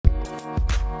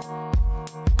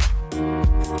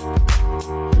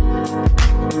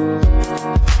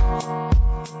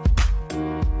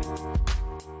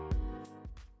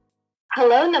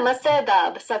Hello, namaste,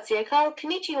 adab, sat sri akal,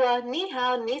 konnichiwa, ni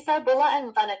hao, nisa, bula,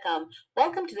 and vanakkam.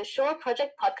 Welcome to the Shore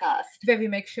Project podcast. where we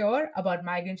make sure about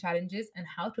migrant challenges and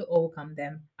how to overcome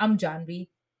them. I'm Janvi.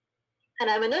 And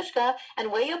I'm Anushka, and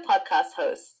we're your podcast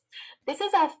hosts. This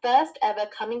is our first ever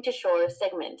Coming to Shore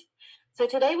segment. So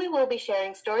today we will be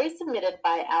sharing stories submitted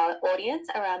by our audience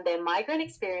around their migrant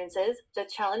experiences, the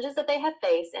challenges that they have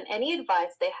faced, and any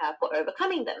advice they have for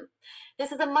overcoming them.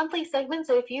 This is a monthly segment,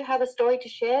 so if you have a story to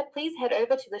share, please head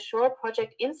over to the Shore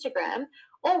Project Instagram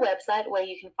or website where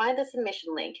you can find the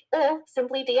submission link, or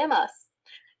simply DM us.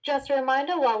 Just a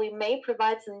reminder, while we may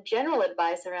provide some general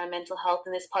advice around mental health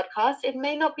in this podcast, it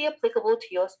may not be applicable to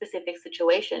your specific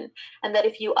situation, and that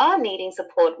if you are needing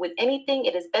support with anything,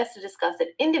 it is best to discuss it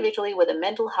individually with a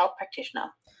mental health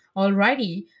practitioner.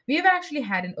 Alrighty, we have actually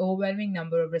had an overwhelming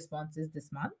number of responses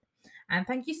this month, and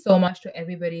thank you so much to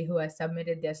everybody who has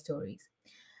submitted their stories.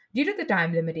 Due to the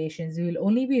time limitations, we will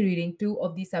only be reading two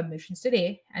of these submissions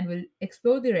today and will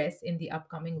explore the rest in the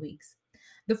upcoming weeks.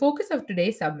 The focus of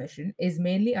today's submission is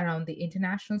mainly around the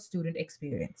international student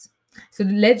experience. So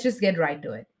let's just get right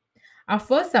to it. Our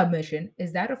first submission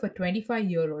is that of a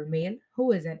 25-year-old male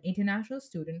who is an international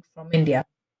student from India.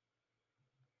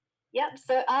 Yep.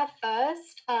 So our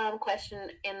first question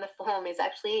in the form is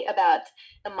actually about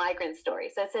the migrant story.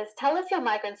 So it says, "Tell us your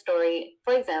migrant story.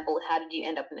 For example, how did you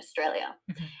end up in Australia?"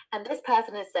 Mhm. And this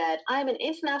person has said, "I'm an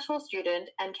international student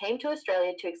and came to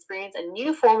Australia to experience a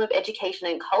new form of education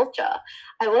and culture.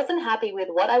 I wasn't happy with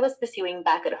what I was pursuing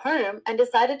back at home and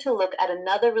decided to look at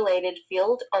another related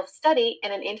field of study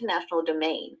in an international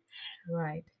domain."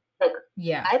 Right. Look,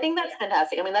 Yeah. I think that's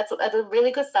fantastic. I mean, that's a really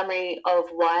good summary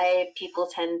of why people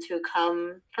tend to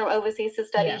come from overseas to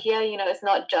study Yeah. here. It's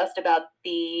not just about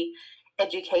the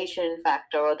education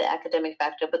factor or the academic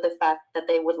factor, but the fact that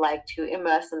they would like to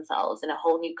immerse themselves in a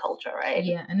whole new culture, right?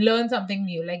 Yeah. And learn something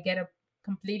new, like get a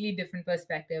completely different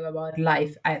perspective about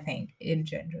life, I think, in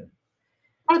general.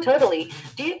 Oh, totally.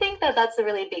 Do you think that that's a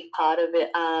really big part of it?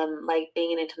 Like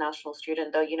being an international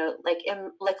student, though, like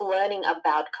learning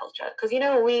about culture, because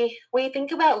we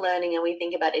think about learning and we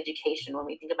think about education when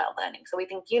we think about learning. So we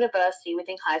think university, we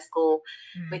think high school,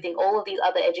 we Mm. think all of these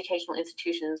other educational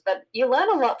institutions, but you learn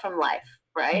a lot from life,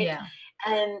 right? Yeah.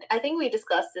 And I think we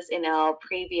discussed this in our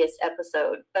previous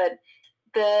episode, but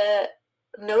the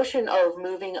notion of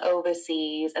moving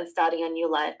overseas and starting a new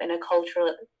life in a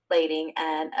cultural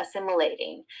and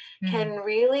assimilating Mm. can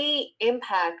really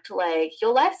impact like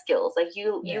your life skills. Like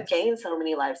you Yes. gain so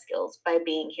many life skills by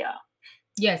being here.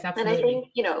 Yes, And I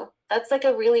absolutely. think, that's like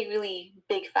a really, really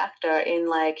big factor in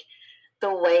like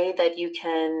the way that you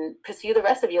can pursue the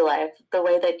rest of your life, the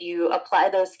way that you apply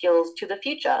those skills to the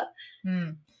future.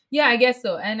 Mm. Yeah, I guess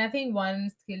so. And I think one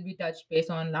skill we touched base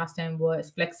on last time was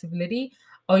flexibility,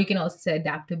 or you can also say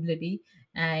adaptability.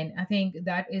 And I think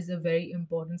that is a very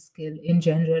important skill in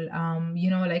general.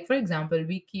 Like for example,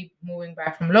 we keep moving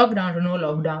back from lockdown to no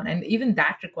lockdown, and even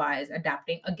that requires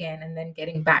adapting again and then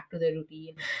getting back to the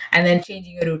routine and then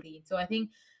changing a routine. So I think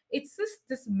it's just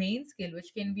this main skill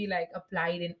which can be like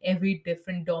applied in every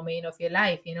different domain of your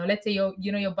life. Let's say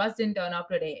your bus didn't turn up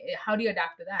today. How do you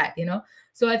adapt to that?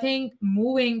 So I think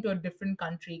moving to a different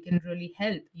country can really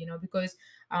help, because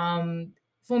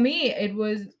for me, it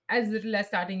was as little as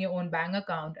starting your own bank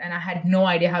account, and I had no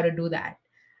idea how to do that.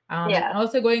 Yeah,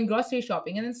 Also going grocery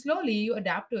shopping, and then slowly you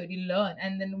adapt to it, you learn,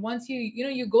 and then once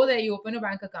you go there, you open a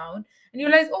bank account, and you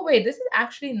realize, oh wait, this is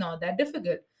actually not that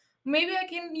difficult. Maybe I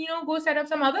can go set up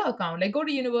some other account, like go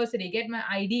to university, get my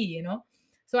ID.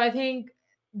 So I think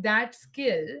that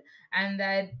skill and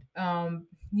that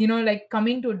like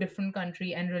coming to a different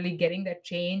country and really getting that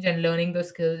change and learning those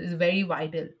skills is very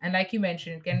vital. And like you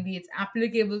mentioned, it's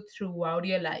applicable throughout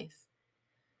your life.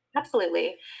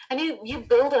 absolutely. And you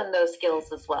build on those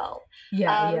skills as well.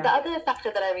 Yeah, The yeah. other factor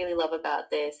that I really love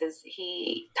about this is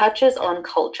he touches on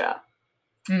culture.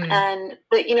 Mm,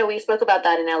 But we spoke about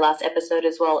that in our last episode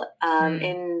as well, mm,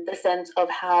 in the sense of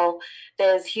how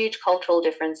there's huge cultural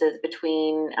differences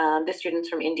between the students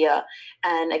from India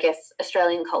and I guess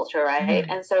Australian culture, right?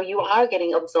 mm, And so you are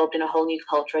getting absorbed in a whole new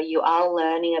culture. You are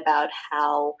learning about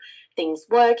how things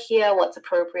work here, what's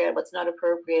appropriate, what's not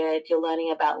appropriate. You're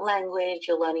learning about language,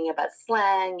 you're learning about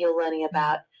slang, you're learning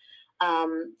about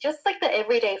mm. just like the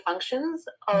everyday functions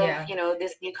of Yeah.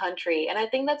 this new country. And I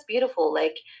think that's beautiful.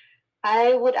 Like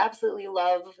I would absolutely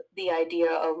love the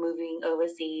idea of moving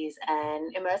overseas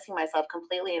and immersing myself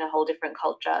completely in a whole different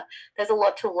culture. There's a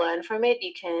lot to learn from it.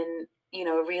 You can,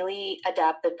 really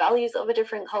adapt the values of a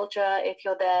different culture if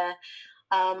you're there.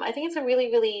 I think it's a really,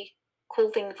 really cool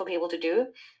thing for people to do.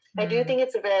 I do Mm, think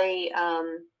it's a very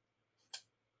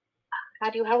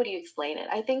how would you explain it?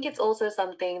 I think it's also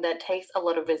something that takes a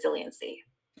lot of resiliency,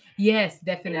 Yes,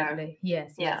 you know? definitely.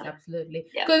 Yes, yes, Yeah. absolutely.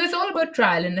 Yeah. Because it's all about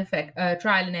trial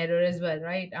and error as well,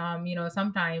 right?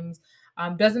 Sometimes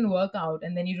doesn't work out,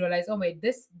 and then you realize, oh wait,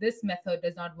 this method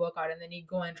does not work out, and then you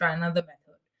go and try another method.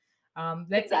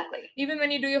 Let's say Exactly. even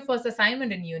when you do your first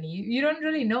assignment in uni, you don't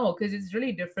really know because it's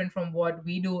really different from what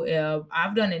we do.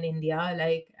 I've done in India.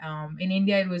 Like in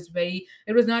India, it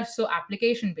was not so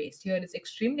application based. Here, it's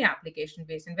extremely application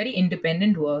based and very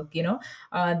independent work.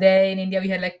 There in India we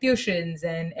had like tuitions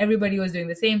and everybody was doing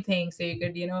the same thing, so you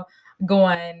could go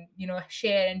and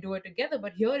share and do it together.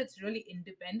 But here it's really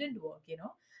independent work.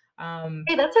 Um,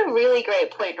 Hey, that's a really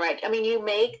great point, right? I mean, you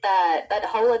make that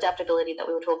whole adaptability that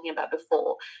we were talking about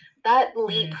before. That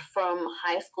leap mm, from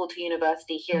high school to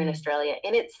university here in mm, Australia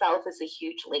in itself is a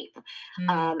huge leap,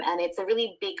 mm, and it's a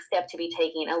really big step to be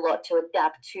taking, a lot to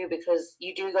adapt to, because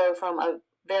you do go from a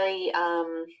very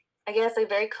I guess a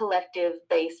very collective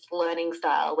based learning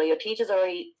style where your teacher's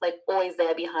already like always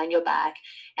there behind your back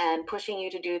and pushing you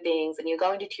to do things, and you're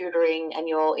going to tutoring and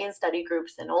you're in study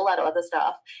groups and all that other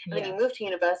stuff, and then yeah. you move to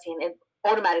university and it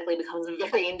automatically becomes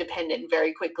very independent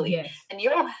very quickly, Yes. and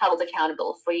you're held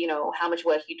accountable for how much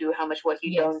work you do, how much work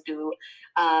you don't Yes. do.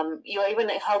 You're even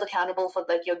held accountable for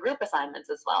like your group assignments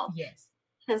as well. Yes.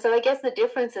 And so I guess the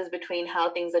differences between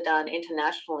how things are done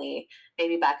internationally,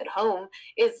 maybe back at home,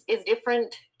 is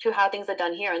different to how things are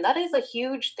done here, and that is a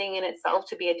huge thing in itself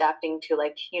to be adapting to.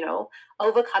 Like,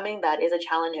 overcoming that is a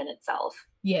challenge in itself.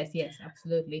 Yes. Yes.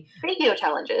 Absolutely. Speaking of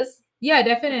challenges, Yeah, the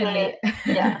definitely.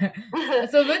 yeah,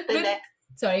 So with the next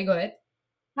sorry, go ahead.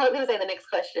 I was going to say the next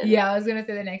question. Yeah, I was gonna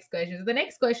say the next question. So the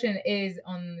next question is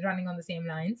on running on the same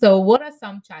line. So what are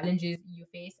some challenges you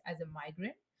face as a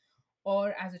migrant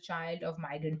or as a child of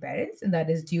migrant parents, and that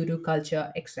is due to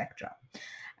culture, etc.?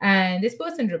 And this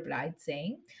person replied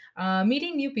saying,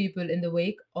 meeting new people in the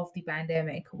wake of the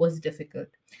pandemic was difficult.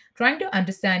 Trying to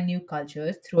understand new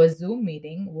cultures through a Zoom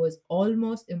meeting was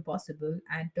almost impossible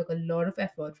and took a lot of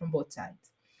effort from both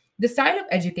sides. The style of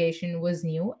education was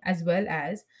new as well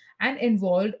as and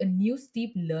involved a new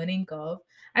steep learning curve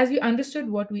as we understood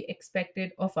what we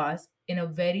expected of us in a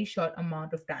very short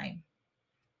amount of time.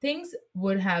 Things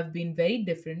would have been very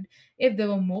different if there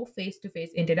were more face to face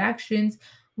interactions,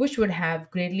 which would have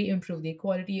greatly improved the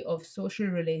quality of social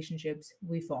relationships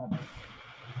we form.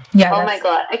 Yeah, Oh my that's,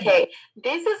 God. yeah, Okay.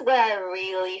 This is where I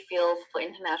really feel for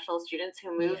international students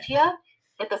who moved yeah, here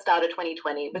at the start of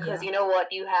 2020. Because yeah, you know what?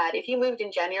 If you moved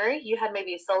in January, you had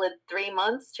maybe a solid 3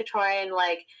 months to try and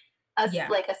yeah,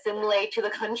 assimilate to the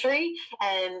country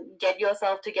and get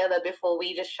yourself together before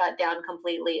we just shut down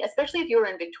completely, especially if you were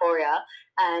in Victoria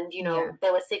and yeah,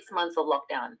 there were 6 months of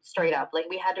lockdown straight mm, up. Like,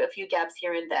 we had a few gaps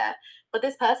here and there. But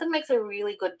this person makes a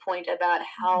really good point about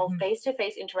how mhm, face to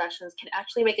face interactions can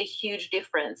actually make a huge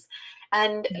difference.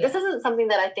 And this yeah, isn't something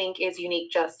that I think is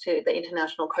unique just to the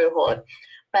international cohort,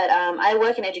 but I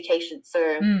work in education. So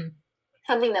mm,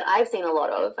 something that I've seen a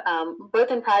lot of,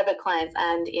 both in private clients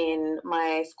and in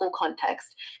my school context,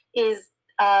 is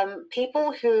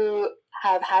people who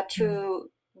have had mm, to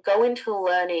go into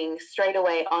learning straight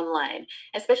away online,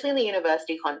 especially in the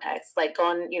university context, like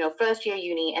gone, first year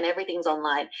uni and everything's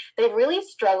online. They've really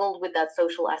struggled with that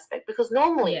social aspect because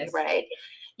normally, yes, right,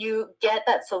 you get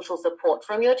that social support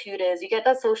from your tutors, you get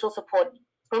that social support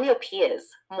from your peers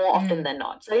more often mm, than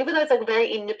not. So even though it's like a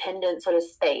very independent sort of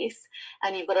space,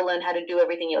 and you've got to learn how to do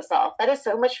everything yourself. That is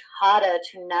so much harder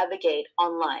to navigate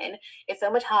online. It's so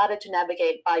much harder to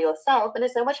navigate by yourself. And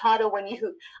it's so much harder when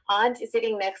you aren't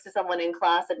sitting next to someone in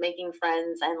class and making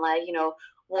friends and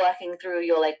working through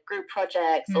your like group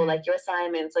projects or like mm, your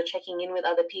assignments or checking in with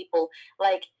other people.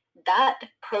 Like, that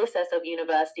process of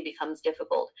university becomes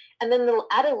difficult. And then they'll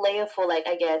add a layer for, like,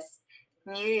 I guess,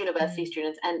 new university mm,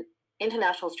 students and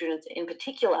international students in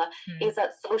particular, mm, is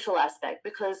that social aspect,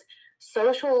 because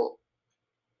social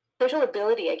social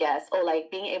ability, I guess, or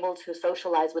like being able to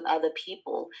socialize with other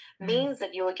people, mm, means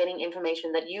that you are getting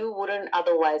information that you wouldn't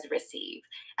otherwise receive.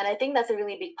 And I think that's a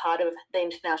really big part of the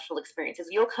international experience. Is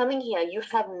you're coming here, you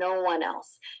have no one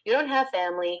else. You don't have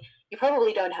family. You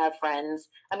probably don't have friends.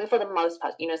 I mean, for the most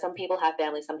part, some people have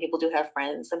family, some people do have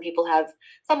friends, some people have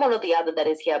someone or the other that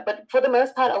is here. But for the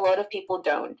most part, a lot of people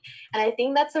don't. And I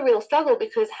think that's a real struggle,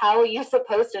 because how are you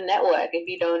supposed to network if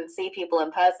you don't see people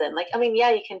in person? Like, I mean,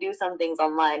 yeah, you can do some things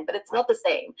online, but it's not the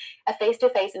same. A face to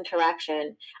face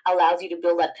interaction allows you to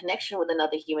build that connection with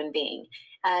another human being.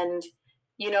 And,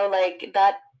 like,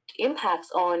 that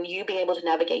impacts on you being able to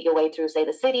navigate your way through, say,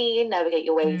 the city, navigate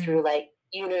your way through, mm, like,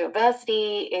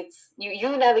 university, it's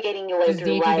you navigating your way Just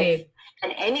through day to life, day.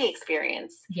 and any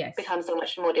experience Yes. becomes so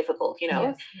much more difficult.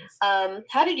 Yes. Yes.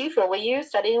 How did you feel? Were you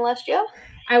studying last year?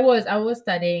 I was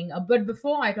studying, but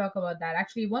before I talk about that,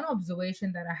 actually, one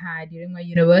observation that I had during my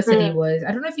university Mm, was,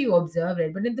 I don't know if you observed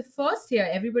it, but in the first year,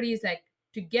 everybody is like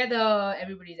together,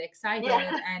 everybody's yeah.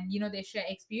 excited, and they share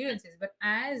experiences. But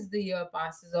as the year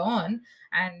passes on,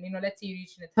 and let's say you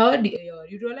reach in the third year,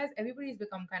 you realize everybody's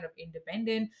become kind of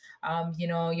independent.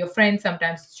 Your friends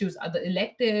sometimes choose other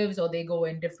electives, or they go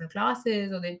in different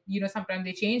classes, or sometimes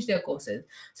they change their courses.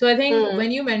 So I think Mm,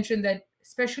 when you mentioned that,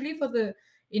 especially for the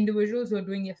individuals who are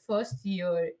doing their first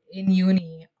year in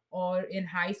uni or in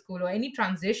high school, or any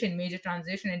major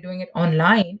transition, and doing it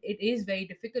online, it is very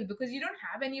difficult because you don't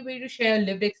have anybody to share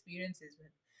lived experiences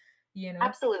with, you know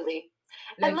absolutely.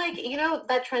 And like like,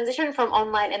 that transition from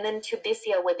online and then to this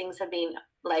year where things have been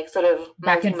like sort of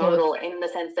back and forth. multimodal in the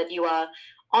sense that you are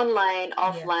online,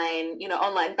 Yeah, offline,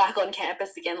 online, back on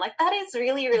campus again. Like that is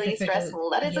really, really difficult. stressful.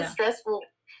 That is a Yeah. stressful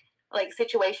like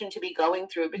situation to be going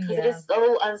through because it Yeah. is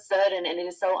so uncertain and it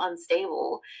is so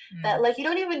unstable that Mm. like you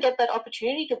don't even get that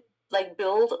opportunity to like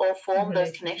build or form those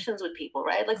Relationship. connections with people,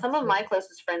 right? Like some of my Absolutely.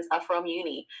 closest friends are from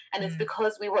uni, and it's Mm.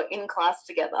 because we were in class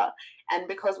together and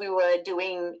because we were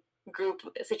doing group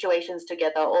situations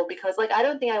together, or because like I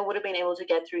don't think I would have been able to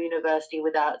get through university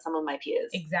without some of my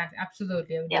peers. Exactly,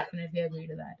 absolutely. I would Yeah. definitely agree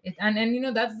to that.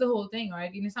 And that's the whole thing,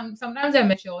 right? Sometimes they're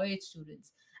mature age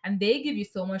students, and they give you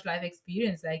so much life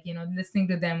experience, like listening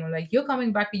to them, or like you're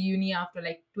coming back to uni after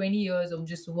like 20 years of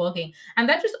just working, and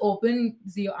that just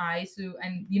opens your eyes to,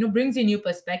 and brings a new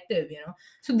perspective.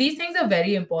 So these things are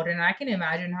very important, and I can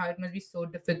imagine how it must be so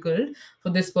difficult for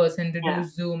this person to do Yeah.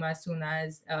 Zoom as soon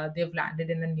as they've landed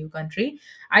in a new country.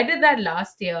 I did that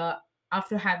last year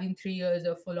after having 3 years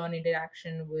of full on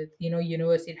interaction with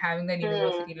university, having that Mm,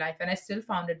 university life, and I still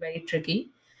found it very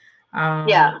tricky.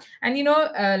 yeah.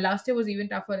 And last year was even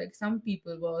tougher. Like some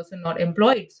people were also not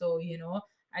employed, so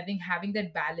I think having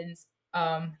that balance,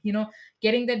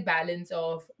 getting that balance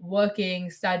of working,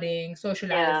 studying, Yeah.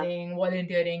 socializing,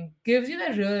 volunteering, gives you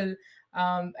that real,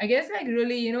 I guess, like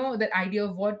really, that idea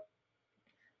of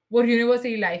what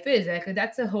university life is like.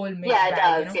 That's a whole mixed Yeah, it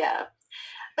bag, does. Yeah.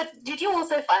 But did you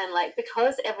also find like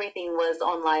because everything was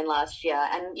online last year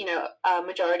and a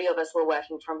majority of us were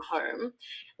working from home,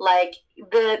 like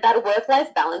that work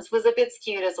life balance was a bit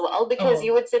skewed as well because Oh,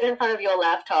 you would sit in front of your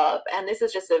laptop, and this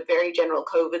is just a very general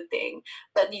COVID thing,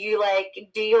 but you like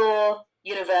do your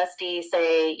university,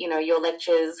 say, your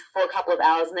lectures for a couple of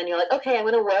hours, and then you're like, okay, I'm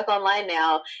going to work online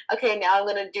now. Okay, now I'm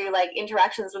going to do like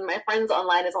interactions with my friends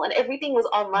online as well, and everything was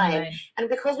online. online. And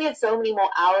because we had so many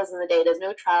more hours in the day, there's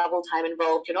no travel time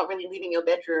involved. You're not really leaving your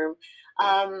bedroom.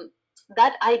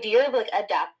 That idea of like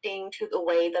adapting to the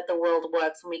way that the world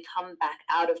works when we come back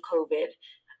out of COVID,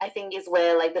 I think is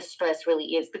where like the stress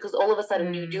really is because all of a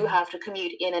sudden you do Hmm. have to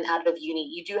commute in and out of uni.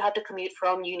 You do have to commute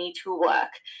from uni to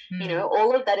work. Hmm.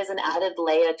 All of that is an added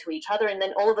layer to each other. And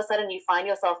then all of a sudden you find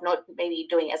yourself not maybe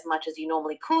doing as much as you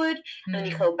normally could. And then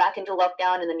you Hmm. go back into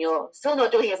lockdown and then you're still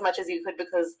not doing as much as you could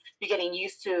because you're getting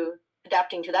used to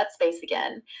adapting to that space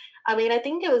again. I mean, I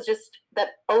think it was just that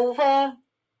over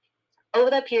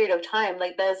that period of time,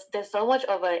 like there's so much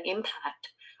of an impact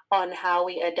on how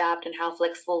we adapt and how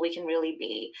flexible we can really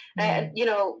be. And,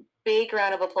 Hmm. big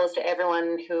round of applause to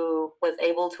everyone who was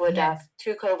able to adapt Yes.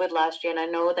 to COVID last year. And I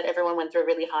know that everyone went through a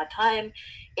really hard time.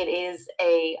 It is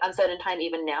a uncertain time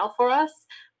even now for us,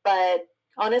 but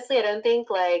honestly, I don't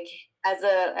think like as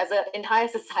a entire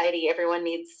society, everyone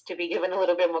needs to be given a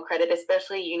little bit more credit,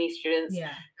 especially uni students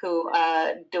Yeah. who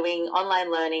are doing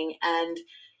online learning and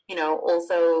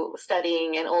also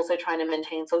studying and also trying to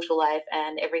maintain social life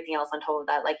and everything else on top of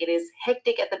that. Like it is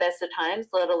hectic at the best of times,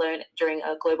 let alone during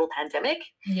a global pandemic.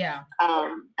 Yeah.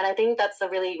 And I think that's a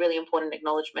really, really important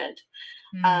acknowledgement.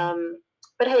 Hmm. Um,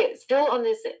 but hey, still on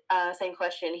this same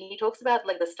question, he talks about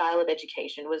like the style of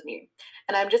education was new.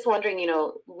 And I'm just wondering,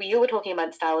 you were talking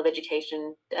about style of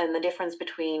education and the difference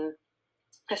between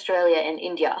Australia and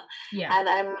India. Yeah. And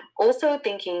I'm also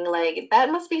thinking like that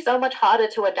must be so much harder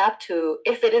to adapt to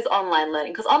if it is online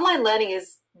learning because online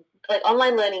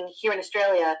learning here in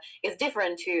Australia is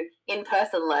different to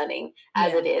in-person learning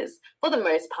as Yeah. it is for the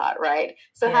most part, right?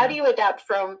 So how do Yeah. you adapt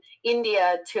from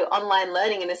India to online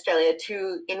learning in Australia to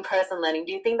in-person learning?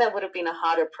 Do you think that would have been a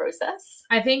harder process?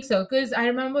 I think so, because I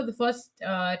remember the first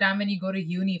time when you go to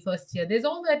uni first year, there's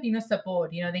all that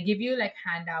support. They give you like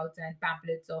handouts and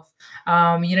pamphlets of,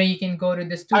 you can go to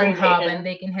the student hub and Orientation.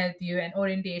 they can help you, and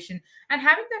orientation. And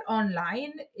having that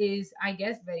online is, I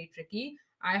guess, very tricky.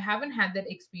 I haven't had that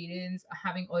experience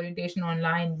having orientation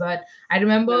online, but I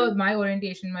remember my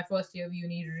orientation, my first year of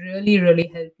uni, really, really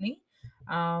helped me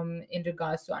in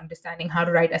regards to understanding how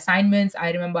to write assignments.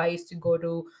 I remember I used to go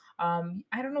to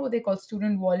I don't know what they call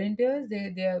student volunteers.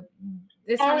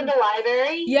 There's Oh, in some, the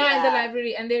library? yeah, in the Yeah.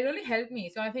 library, and they really helped me.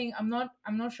 So I think I'm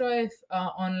not sure if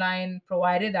online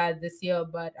provided that this year,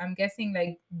 but I'm guessing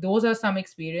like those are some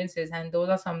experiences and those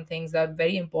are some things that are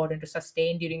very important to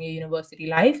sustain during your university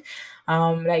life,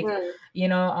 like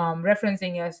Hmm.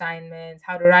 referencing your assignments,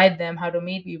 how to write them, how to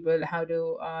meet people, how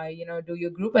to do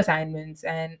your group assignments,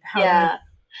 and how to, Yeah.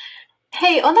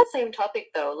 Hey, on that same topic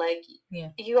though, like yeah.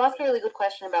 you asked a really good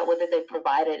question about whether they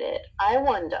provided it. I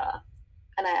wonder,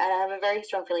 and I have a very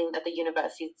strong feeling that the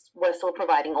universities were still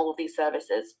providing all of these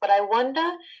services, but I wonder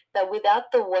that without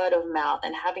the word of mouth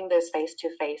and having those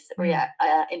face-to-face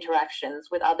Mm, interactions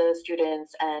with other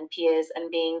students and peers and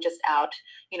being just out,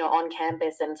 on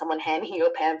campus and someone handing you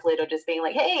a pamphlet or just being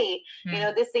like, hey,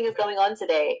 mm, this thing is going on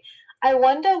today. I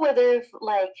wonder whether if,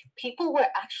 like, people were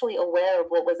actually aware of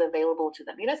what was available to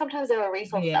them. Sometimes there are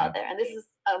resources out yeah, there, and this is,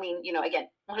 I mean, again,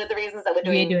 one of the reasons that we're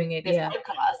we're doing doing it, this yeah.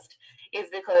 podcast is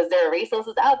because there are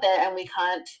resources out there, and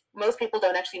most people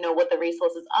don't actually know what the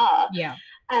resources are. Yeah,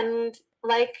 And,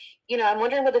 like, I'm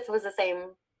wondering whether it was the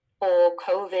same for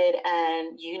COVID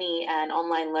and uni and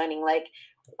online learning. Like,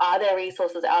 are there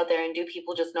resources out there, and do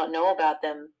people just not know about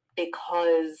them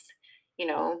because, you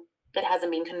know, it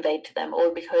hasn't been conveyed to them,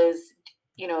 or because,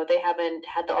 they haven't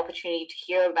had the opportunity to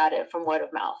hear about it from word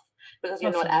of mouth because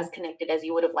you're not as possibly. connected as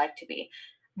you would have liked to be.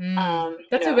 Mm. Um, you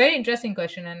That's a know, very interesting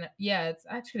question, and yeah, it's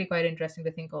actually quite interesting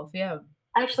to think of. Yeah.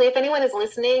 Actually, if anyone is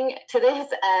listening to this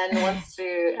and wants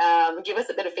to give us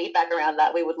a bit of feedback around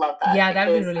that, we would love that Yeah, that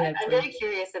would be because really I'm helpful. very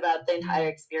curious about the entire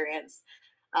Mm. experience.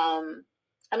 Um,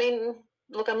 I mean,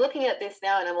 look, I'm looking at this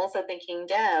now and I'm also thinking,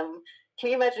 damn, can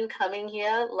you imagine coming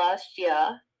here last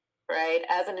year, right,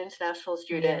 as an international Yeah.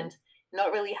 student,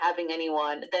 not really having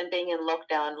anyone, then being in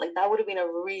lockdown? Like, that would have been a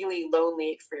really lonely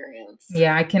experience.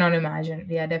 Yeah, I cannot imagine.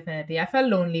 Yeah, definitely. I felt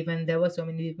lonely when there were so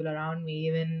many people around me,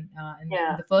 even in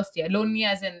Yeah. the first year. Lonely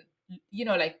as in,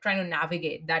 like trying to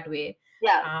navigate that way,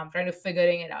 Yeah. trying to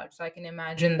figuring it out. So I can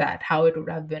imagine that how it would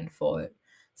have been for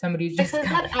somebody who's just Because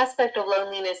that coming. aspect of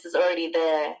loneliness is already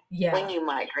there when Yeah, you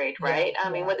migrate, yeah, right? I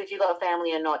mean, yeah, whether if you got a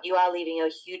family or not, you are leaving a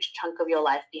huge chunk of your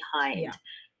life behind yeah,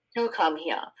 to come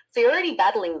here. So you're already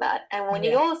battling that. And when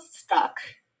yeah. you're stuck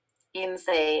in,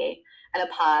 say, an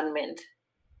apartment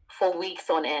for weeks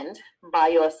on end by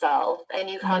yourself and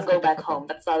you It can't must be go back difficult. home,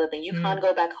 that's the other thing. You can't Mm,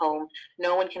 go back home.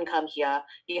 No one can come here.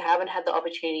 You haven't had the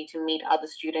opportunity to meet other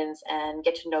students and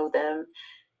get to know them.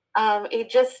 It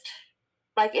just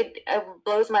like it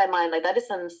blows my mind. Like that is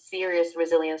some serious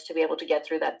resilience to be able to get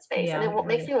through that space, and yeah, it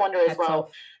makes really. me wonder as Hats well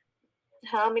off.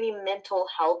 how many mental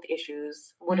health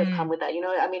issues would have come Mm, with that.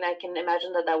 I mean, I can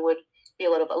imagine that that would be a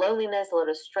lot of loneliness, a lot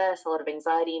of stress, a lot of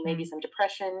anxiety, maybe mm, some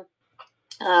depression.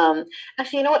 Um,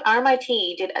 Actually, you know what?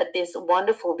 RMIT did this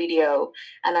wonderful video,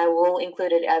 and I will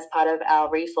include it as part of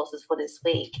our resources for this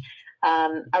week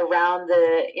around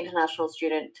the international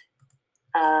student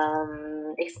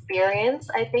experience.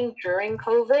 I think during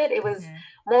COVID, it was mm,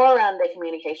 more around their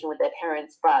communication with their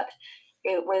parents, but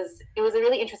it was a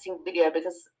really interesting video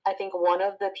because I think one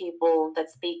of the people that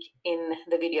speak in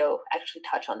the video actually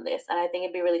touch on this, and I think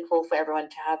it'd be really cool for everyone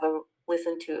to have a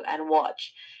listen to and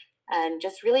watch, and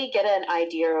just really get an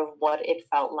idea of what it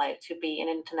felt like to be an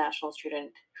international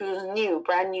student who's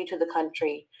brand new to the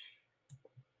country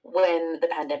when the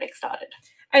pandemic started.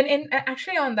 and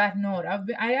actually on that note,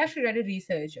 I actually read a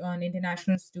research on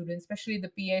international students, especially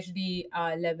the PhD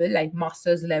level, like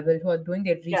master's level, who are doing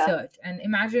their Yeah, research. And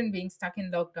imagine being stuck in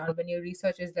lockdown when your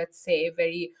research is, let's say,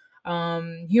 very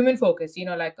human focused.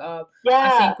 Like asking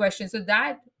yeah. questions. So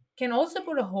that can also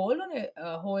put a hold on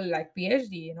a whole like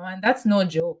PhD. And that's no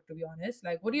joke, to be honest.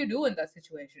 Like, what do you do in that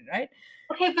situation, right?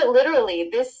 Okay, but literally,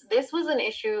 this was an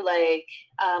issue. Like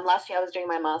last year, I was doing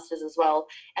my masters as well,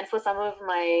 and for some of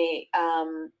my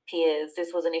peers,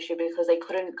 this was an issue because they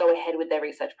couldn't go ahead with their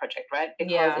research project, right?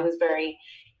 Because it Yeah. was very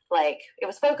like it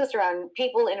was focused around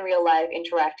people in real life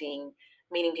interacting,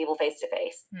 meeting people face to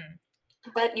face. Hmm.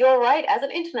 But you're right, as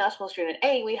an international student,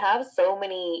 we have so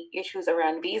many issues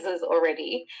around visas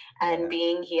already and Yeah.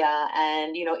 being here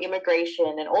and,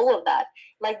 immigration and all of that.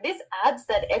 Like this adds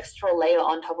that extra layer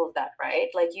on top of that, right?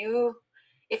 Like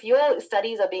if your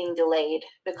studies are being delayed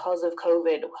because of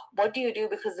COVID, what do you do?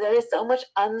 Because there is so much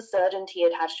uncertainty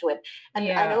attached to it. And I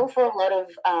Yeah. know for a lot of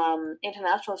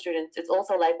international students, it's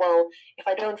also like, well, if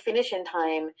I don't finish in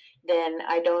time, then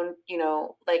I don't,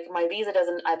 like my visa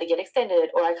doesn't either get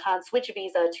extended, or I can't switch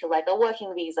visa to like a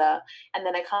working visa, and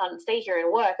then I can't stay here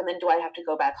and work. And then do I have to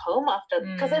go back home after?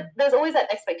 Because Mm. there's always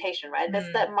that expectation, right?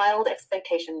 There's Mm. that mild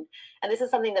expectation. And this is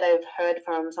something that I've heard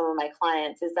from some of my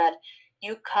clients, is that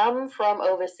you come from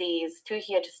overseas to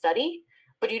here to study,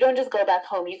 but you don't just go back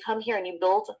home. You come here and you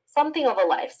build something of a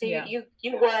life. So Yeah.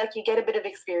 you work, you get a bit of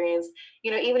experience.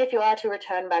 Even if you are to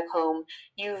return back home,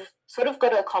 you've sort of got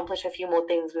to accomplish a few more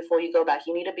things before you go back.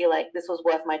 You need to be like, this was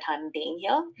worth my time being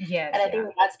here. Yes. And I Yeah.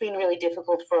 think that's been really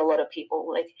difficult for a lot of people.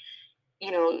 Like,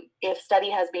 if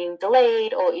study has been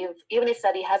delayed, or even if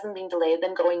study hasn't been delayed,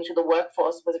 then going into the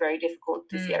workforce was very difficult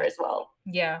this year Mm. as well.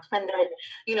 Yeah. And then,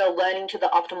 learning to the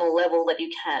optimal level that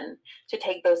you can to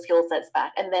take those skill sets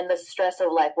back. And then the stress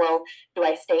of like, well, do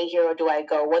I stay here or do I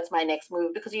go? What's my next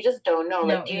move? Because you just don't know.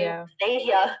 Like, No. do you Yeah. stay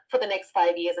here for the next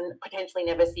 5 years and potentially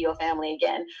never see your family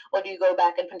again? Or do you go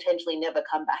back and potentially never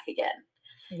come back again?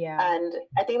 Yeah. And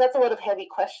I think that's a lot of heavy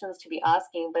questions to be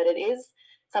asking, but it is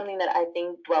something that I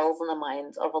think dwells on the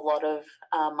minds of a lot of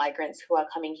migrants who are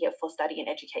coming here for study and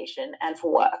education and for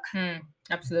work.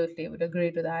 Absolutely. Would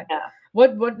agree to that. Yeah.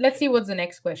 What let's see what's the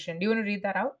next question. Do you want to read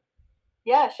that out?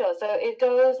 Yeah, sure. So it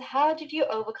goes, how did you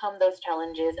overcome those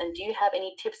challenges? And do you have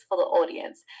any tips for the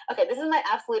audience? Okay, this is my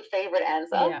absolute favorite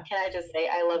answer. Yeah. Can I just say,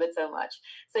 I love it so much.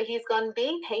 So he's gone,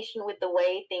 being patient with the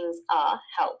way things are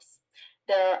helps.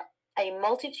 There are a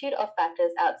multitude of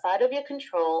factors outside of your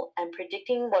control, and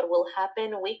predicting what will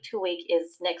happen week to week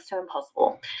is next to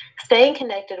impossible. Staying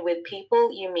connected with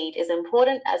people you meet is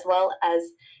important, as well as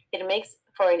it makes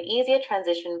for an easier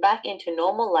transition back into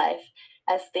normal life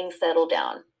as things settle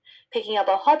down. Picking up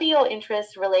a hobby or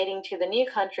interest relating to the new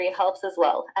country helps as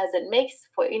well, as it makes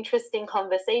for interesting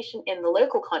conversation in the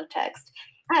local context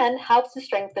and helps to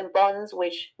strengthen bonds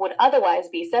which would otherwise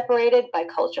be separated by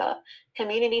culture.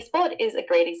 Community sport is a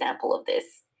great example of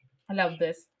this. I love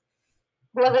this.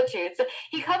 Love it too. So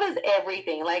he covers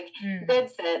everything. Like Mm. Ben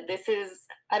said,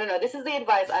 I don't know, this is the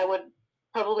advice I would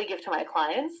probably give to my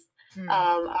clients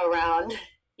around,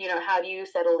 how do you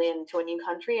settle into a new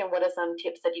country and what are some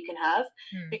tips that you can have?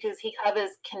 Because he covers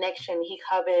connection, he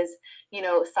covers,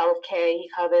 self-care, he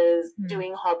covers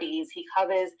doing hobbies, he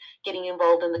covers getting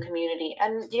involved in the community.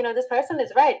 And, this person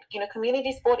is right.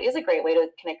 Community sport is a great way to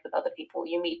connect with other people.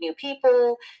 You meet new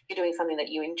people, you're doing something that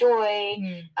you enjoy.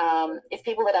 If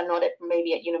people that are not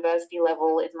maybe at university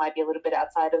level, it might be a little bit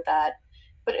outside of that.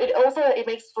 But it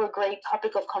makes for a great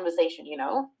topic of conversation,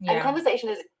 And Yeah. conversation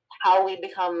is how we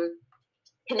become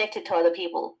connected to other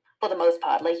people for the most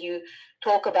part. Like, you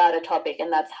talk about a topic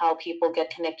and that's how people get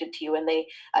connected to you and they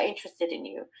are interested in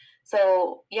you.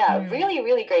 So yeah, really,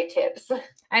 really great tips.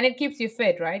 And it keeps you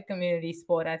fit, right? Community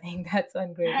sport. I think that's a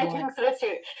great I one. think so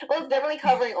too. Well, it's definitely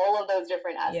covering all of those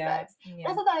different Yeah. aspects. Yeah.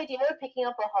 Also, the idea of picking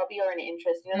up a hobby or an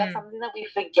interest, that's something that we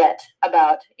forget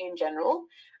about in general.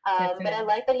 But I Definitely.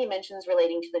 like that he mentions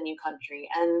relating to the new country,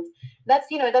 and that's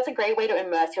a great way to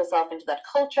immerse yourself into that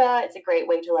culture. It's a great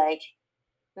way to like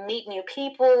meet new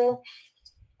people.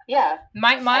 Yeah.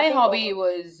 My I think hobby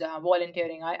was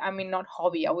volunteering. I mean, not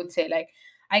hobby, I would say, like,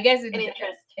 I guess an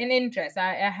interest. an interest.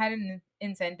 I had an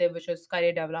incentive which was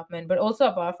career development, but also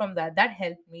apart from that, that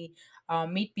helped me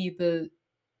meet people,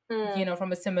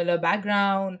 from a similar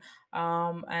background,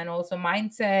 and also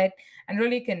mindset, and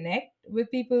really connect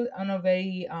with people on a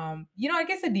very I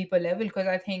guess a deeper level, because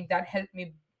I think that helped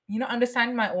me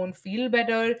understand my own feel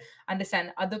better,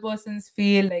 understand other person's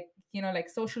feel, like like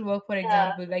social work, for Yeah.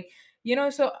 example, like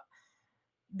so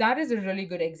that is a really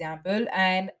good example.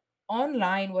 And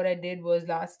online, what I did was,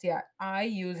 last year I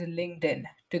used LinkedIn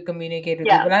to communicate with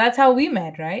Yeah. people, and that's how we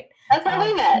met, right? That's how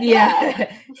we met. Yeah.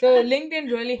 Yeah. So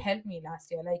LinkedIn really helped me last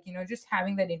year, like just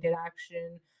having that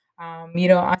interaction,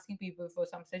 asking people for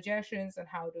some suggestions on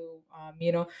how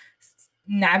to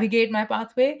navigate my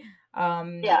pathway,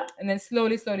 Yeah. and then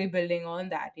slowly building on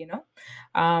that.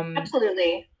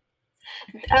 Absolutely.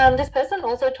 This person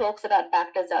also talks about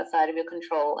factors outside of your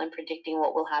control, and predicting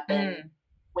what will happen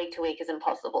week to week is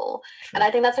impossible. And I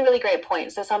think that's a really great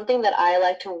point. So something that I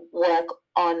like to work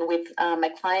on with my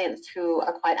clients who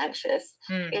are quite anxious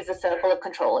is a circle of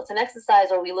control. It's an exercise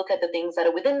where we look at the things that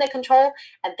are within their control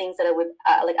and things that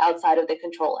are like outside of their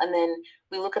control, and then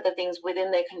we look at the things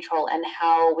within their control and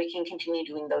how we can continue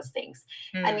doing those things.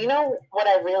 And what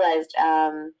I've realized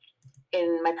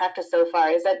in my practice so far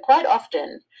is that quite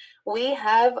often we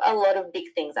have a lot of big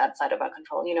things outside of our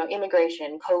control.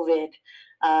 Immigration, COVID,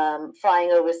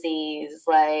 flying overseas,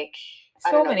 like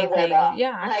I don't So know, many the weather. things.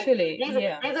 Yeah, Like actually.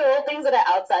 Yeah. these are all things that are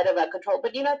outside of our control.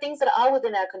 But things that are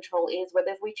within our control is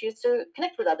whether if we choose to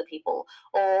connect with other people,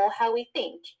 or how we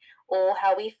think, or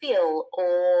how we feel,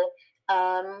 or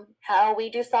how we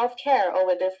do self care, or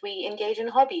whether if we engage in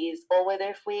hobbies, or whether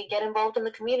if we get involved in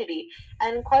the community.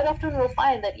 And quite often we'll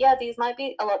find that, yeah, these might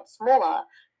be a lot smaller,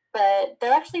 but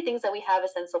they're actually things that we have a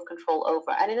sense of control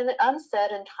over. And in an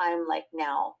uncertain time like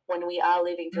now, when we are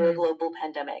living through a Mm, global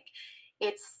pandemic,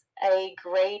 it's a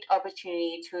great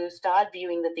opportunity to start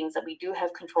viewing the things that we do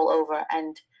have control over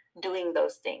and doing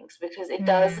those things, because it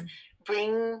does mm.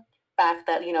 bring back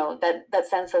that that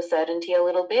sense of certainty a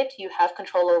little bit. You have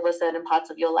control over certain parts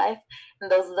of your life, and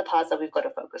those are the parts that we've got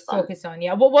to focus on. Focus on.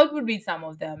 Yeah. What would be some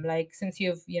of them? Like, since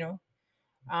you've.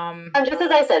 And just as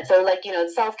I said, so like,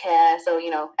 self care. So,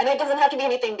 and it doesn't have to be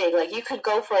anything big. Like, you could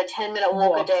go for a 10-minute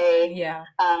walk a Walk. day. Yeah.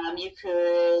 You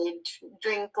could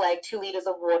drink like 2 liters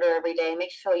of water every day.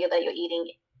 Make sure that you're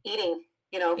eating,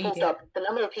 full Eating. stop. The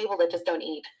number of people that just don't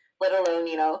eat, let alone,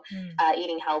 Mm,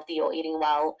 eating healthy or eating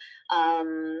well.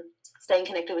 Staying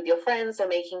connected with your friends. So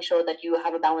making sure that you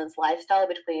have a balanced lifestyle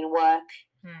between work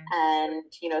mm.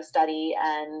 and study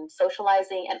and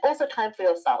socializing, and also time for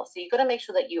yourself. So you've got to make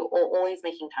sure that you are always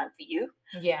making time for you,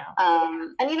 Yeah.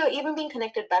 and even being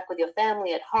connected back with your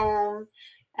family at home.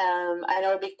 I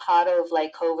know a big part of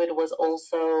like COVID was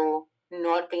also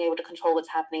not being able to control what's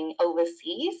happening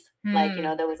overseas. Like,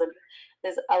 Mm.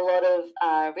 there's a lot of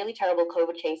really terrible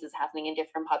COVID cases happening in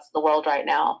different parts of the world right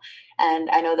now, and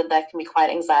I know that that can be quite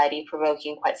anxiety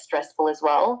provoking, quite stressful as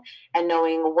well. And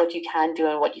knowing what you can do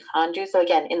and what you can't do. So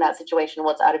again, in that situation,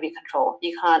 what's out of your control?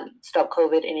 You can't stop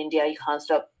COVID in India. You can't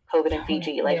stop COVID in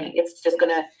Fiji. Like, Yeah. it's just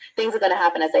things are gonna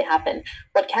happen as they happen.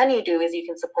 What can you do is you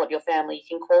can support your family. You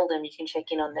can call them. You can check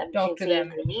in on them. You Talk can to see if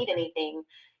them. they need anything.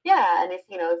 Yeah, and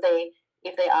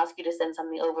if they ask you to send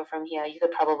something over from here, you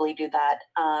could probably do that.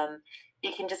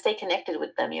 You can just stay connected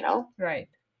with them, Right.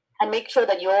 and make sure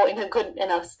that you're in a good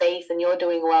enough space and you're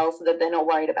doing well, so that they're not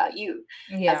worried about you.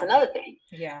 That's Yeah. another thing.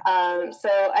 Yeah.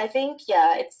 So I think,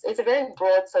 yeah, it's a very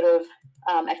broad sort of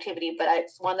activity, but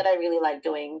it's one that I really like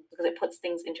doing because it puts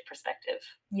things into perspective.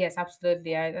 Yes,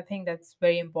 absolutely. I think that's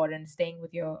very important. Staying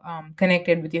with your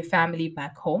connected with your family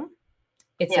back home.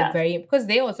 It's a Yeah, very, because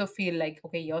they also feel like,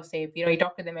 okay, you're safe. You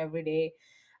talk to them every day.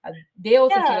 They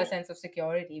also feel a yeah, sense of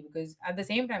security, because at the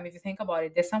same time, if you think about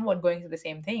it, they're somewhat going through the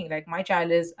same thing. Like, my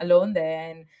child is alone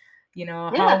there, and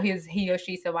how yeah. he or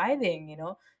she surviving.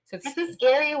 So It's it's, a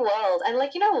scary world. And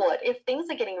like, you know what? If things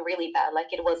are getting really bad,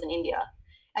 like it was in India,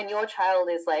 and your child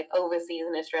is like overseas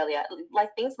in Australia,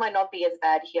 like things might not be as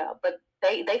bad here, but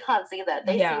they can't see that.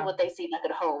 They see yeah, what they see back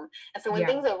at home. And so when yeah,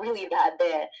 things are really bad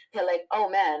there, they're like, oh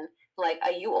man, like,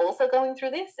 are you also going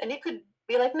through this? And you could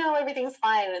be like, no, everything's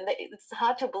fine. And it's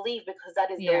hard to believe because that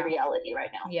is their yeah, reality right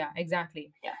now. yeah,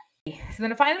 exactly. Yeah. So then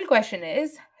the final question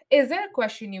is there a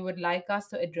question you would like us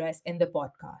to address in the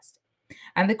podcast?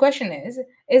 And the question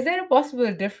is there a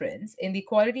possible difference in the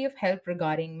quality of help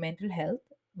regarding mental health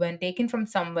when taken from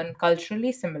someone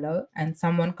culturally similar and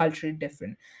someone culturally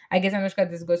different? I guess, Anushka,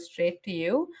 this goes straight to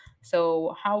you.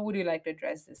 So, how would you like to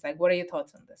address this? Like, what are your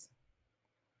thoughts on this?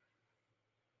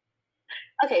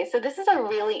 Okay, so this is a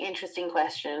really interesting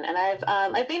question, and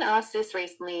I've been asked this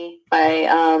recently by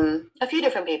a few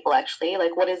different people actually.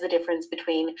 Like, what is the difference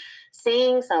between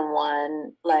seeing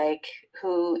someone like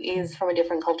who is Mm. from a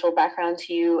different cultural background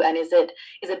to you, and is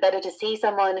it better to see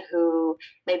someone who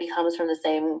maybe comes from the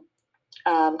same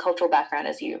cultural background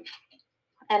as you?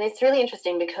 And it's really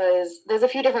interesting because there's a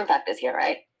few different factors here,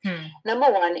 right? Hmm.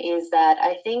 Number one is that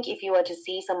I think if you were to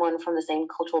see someone from the same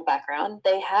cultural background,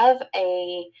 they have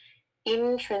a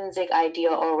intrinsic idea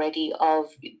already of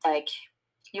like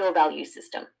your value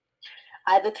system,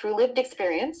 either through lived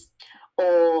experience,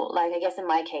 or like, I guess in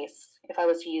my case, if I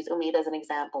was to use Umid as an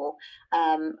example,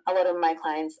 a lot of my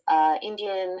clients are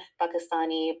Indian,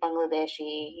 Pakistani,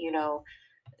 Bangladeshi,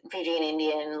 Fijian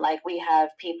Indian. Like, we have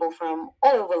people from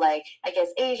all over, like, I guess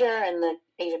Asia and the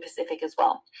Asia Pacific as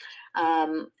well.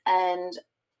 And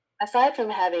aside from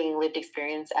having lived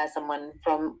experience as someone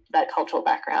from that cultural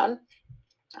background,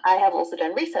 I have also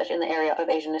done research in the area of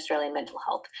Asian Australian mental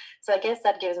health. So I guess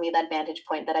that gives me that vantage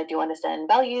point that I do understand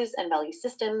values and value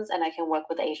systems, and I can work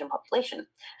with the Asian population.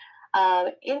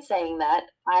 In saying that,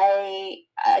 I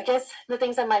guess the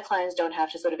things that my clients don't have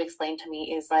to sort of explain to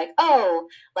me is like, oh,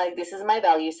 like, this is my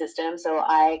value system, so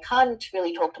I can't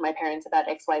really talk to my parents about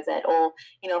X, Y, Z, or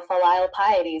filial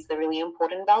piety is the really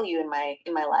important value in my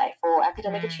life, or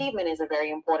academic Hmm. achievement is a very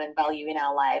important value in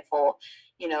our life, or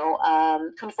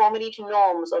conformity to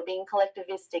norms or being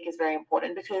collectivistic is very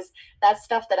important, because that's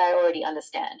stuff that I already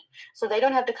understand. So they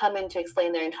don't have to come in to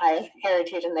explain their entire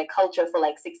heritage and their culture for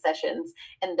like 6 sessions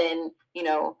and then,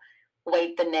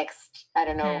 wait the next, I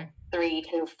don't know, Hmm. 3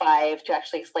 to 5 to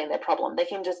actually explain their problem. They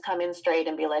can just come in straight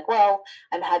and be like, well,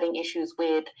 I'm having issues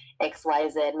with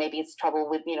XYZ. Maybe it's trouble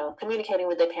with, communicating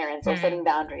with their parents or setting Hmm.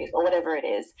 boundaries or whatever it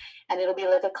is. And it'll be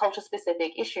like a culture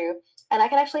specific issue. And I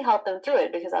can actually help them through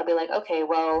it, because I'll be like, okay,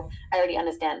 well, I already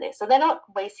understand this. So they're not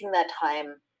wasting that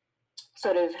time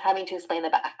sort of having to explain the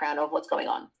background of what's going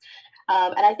on.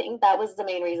 And I think that was the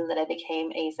main reason that I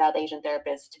became a South Asian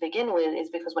therapist to begin with, is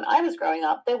because when I was growing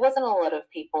up, there wasn't a lot of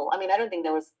people. I mean, I don't think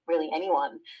there was really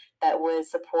anyone that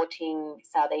was supporting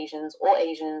South Asians or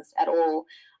Asians at all,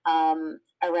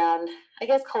 around, I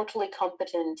guess, culturally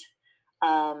competent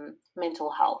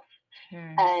mental health.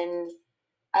 Hmm. And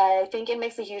I think it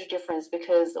makes a huge difference,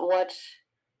 because what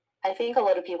I think a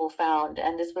lot of people found,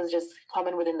 and this was just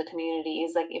common within the community,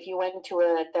 is like if you went to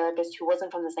a therapist who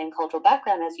wasn't from the same cultural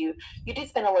background as you did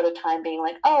spend a lot of time being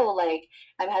like, oh, like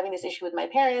I'm having this issue with my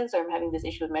parents, or I'm having this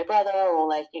issue with my brother, or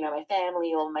like, my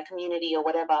family or my community or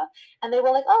whatever. And they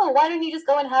were like, oh, why don't you just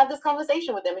go and have this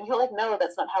conversation with them? And you're like, no,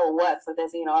 that's not how it works. So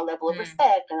there's, a level of Hmm.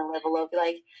 respect and a level of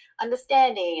like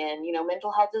understanding, and,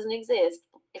 mental health doesn't exist,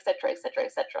 etc., etc.,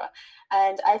 etc.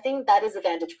 And I think that is a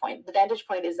vantage point. The vantage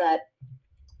point is that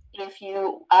if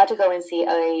you are to go and see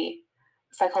a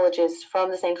psychologist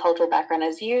from the same cultural background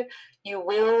as you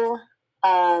will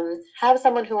have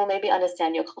someone who will maybe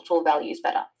understand your cultural values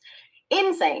better.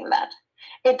 In saying that,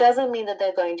 it doesn't mean that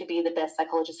they're going to be the best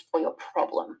psychologist for your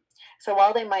problem. So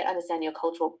while they might understand your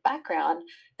cultural background,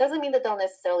 doesn't mean that they'll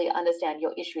necessarily understand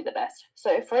your issue the best.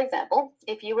 So, for example,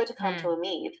 if you were to come to Hmm. a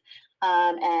meet,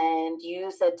 and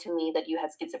you said to me that you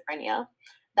had schizophrenia,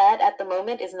 that at the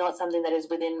moment is not something that is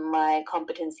within my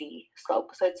competency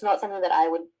scope. So it's not something that I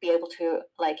would be able to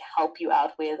like help you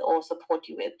out with or support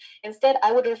you with. Instead,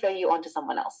 I would refer you on to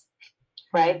someone else,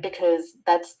 right? Hmm. Because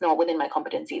that's not within my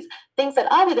competencies. Things that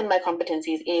are within my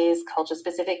competencies is culture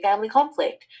specific family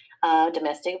conflict,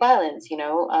 domestic violence,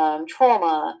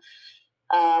 trauma,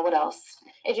 what else?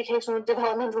 Educational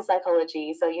developmental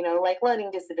psychology. So, like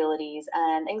learning disabilities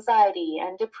and anxiety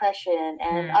and depression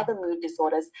and Hmm. other mood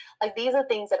disorders. Like these are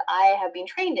things that I have been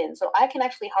trained in. So I can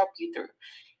actually help you through,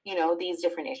 these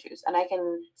different issues, and I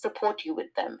can support you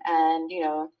with them. And,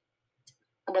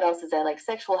 what else is there, like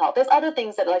sexual health, there's other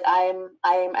things that like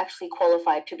I'm actually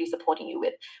qualified to be supporting you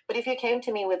with. But if you came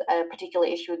to me with a particular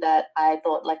issue that I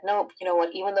thought like, nope, you know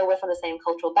what, even though we're from the same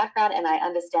cultural background and I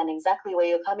understand exactly where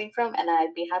you're coming from and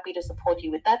I'd be happy to support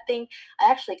you with that thing,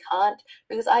 I actually can't,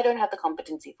 because I don't have the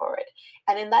competency for it.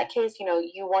 And in that case,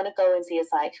 you want to go and see a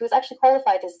psych who is actually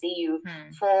qualified to see you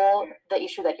Hmm. for the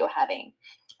issue that you're having.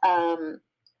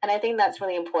 And I think that's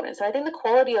really important. So I think the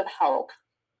quality of help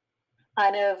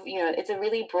kind of, it's a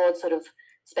really broad sort of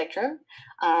spectrum.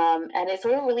 And it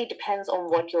sort of really depends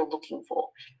on what you're looking for.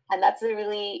 And that's a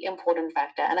really important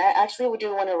factor. And I actually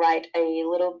do want to write a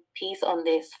little piece on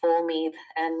this for me.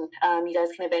 And you guys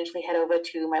can eventually head over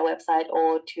to my website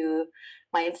or to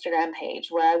my Instagram page,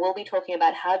 where I will be talking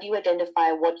about how do you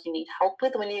identify what you need help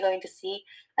with when you're going to see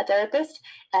a therapist.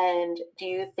 And do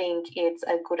you think it's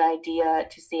a good idea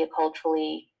to see a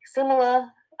culturally similar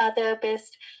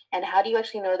therapist? And how do you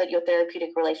actually know that your therapeutic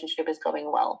relationship is going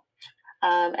well?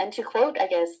 And to quote, I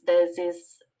guess there's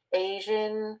this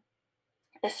Asian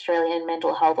Australian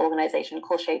mental health organization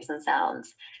called Shapes and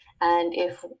Sounds. And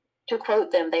if to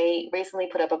quote them, they recently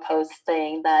put up a post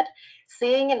saying that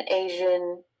seeing an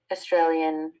Asian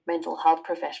Australian mental health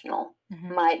professional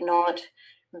Hmm. might not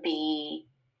be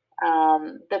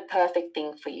the perfect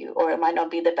thing for you, or it might not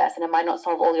be the best, and it might not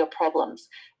solve all your problems.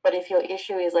 But if your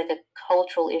issue is like a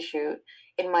cultural issue,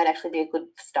 it might actually be a good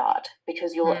start,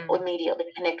 because you'll Hmm. immediately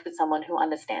connect with someone who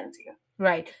understands you.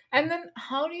 Right. And then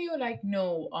how do you like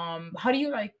know, how do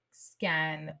you like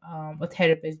scan a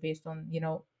therapist based on,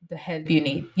 the help you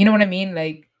need? You know what I mean?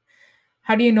 Like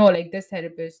how do you know like this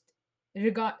therapist,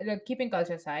 regard like keeping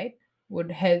culture aside,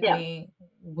 would help Yeah. me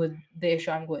with the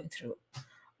issue I'm going through?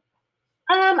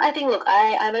 I think, look,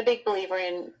 I'm a big believer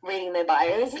in reading their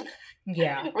bios.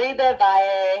 Yeah. Read their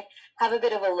bio, have a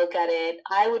bit of a look at it.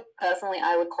 I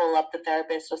would call up the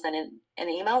therapist or send in an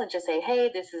email and just say, hey,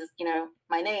 this is,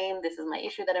 my name, this is my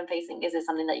issue that I'm facing. Is this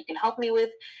something that you can help me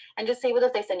with? And just see whether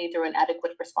they send you through an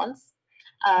adequate response.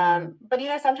 Hmm. But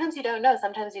sometimes you don't know.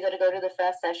 Sometimes you got to go to the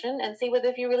first session and see whether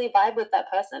if you really vibe with that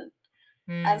person.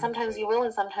 And Hmm. sometimes you will,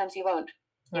 and sometimes you won't.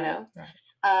 You Right. know, Right.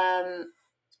 um,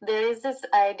 there is this.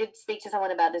 I did speak to someone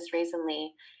about this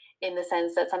recently, in the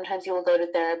sense that sometimes you will go to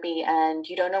therapy and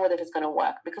you don't know whether it's going to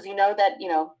work, because you know that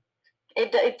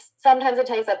It sometimes it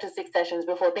takes up to 6 sessions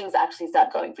before things actually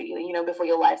start going for you, before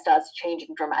your life starts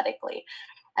changing dramatically.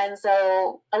 And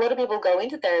so a lot of people go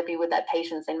into therapy with that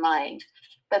patience in mind.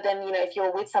 But then, if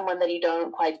you're with someone that you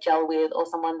don't quite gel with, or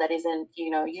someone that isn't,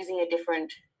 using a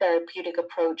different therapeutic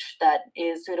approach that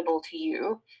is suitable to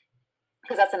you,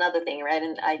 because that's another thing, right?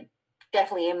 And I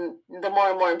definitely am, the more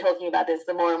and more I'm talking about this,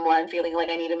 the more and more I'm feeling like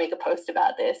I need to make a post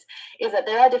about this, is that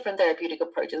there are different therapeutic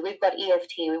approaches. We've got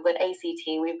EFT, we've got ACT,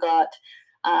 we've got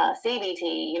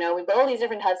CBT, we've got all these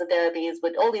different types of therapies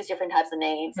with all these different types of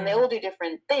names, and they all do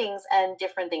different things, and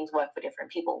different things work for different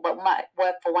people. What might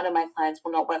work for one of my clients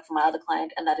will not work for my other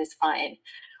client, and that is fine.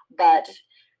 But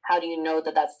how do you know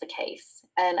that that's the case?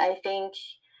 And I think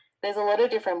there's a lot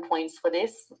of different points for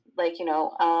this. Like,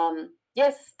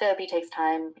 yes, therapy takes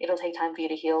time. It'll take time for you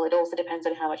to heal. It also depends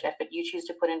on how much effort you choose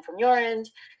to put in from your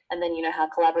end, and then, how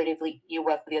collaboratively you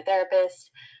work with your therapist.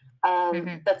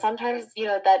 But sometimes,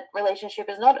 that relationship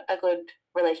is not a good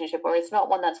relationship, or it's not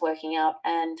one that's working out.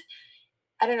 And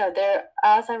I don't know, there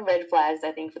are some red flags,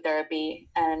 I think, for therapy.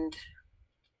 And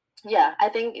yeah, I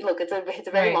think, look, it's a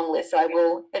very Right. long list, so I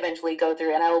will eventually go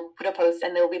through, and I will put a post,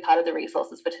 and they will be part of the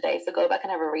resources for today. So go back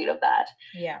and have a read of that.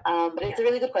 Yeah. But it's a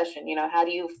really good question. How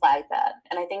do you flag that?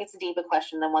 And I think it's a deeper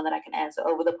question than one that I can answer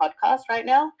over the podcast right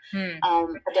now. Hmm.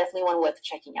 But definitely one worth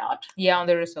checking out. Yeah, on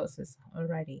the resources.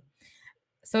 Alrighty.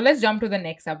 So let's jump to the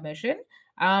next submission.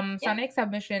 So Yeah. our next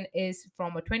submission is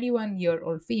from a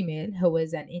 21-year-old female who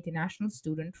is an international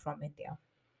student from India.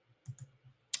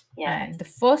 And Yes. the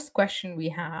first question we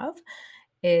have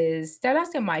is, tell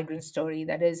us your migrant story.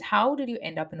 That is, how did you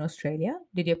end up in Australia?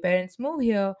 Did your parents move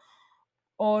here,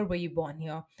 or were you born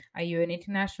here? Are you an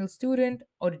international student,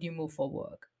 or did you move for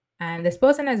work? And this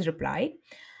person has replied,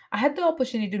 I had the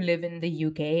opportunity to live in the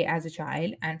UK as a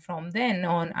child, and from then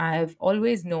on, I've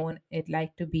always known it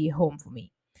like to be home for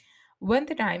me. When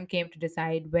the time came to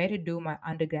decide where to do my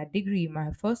undergrad degree,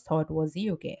 my first thought was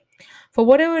the UK. For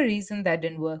whatever reason, that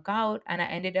didn't work out, and I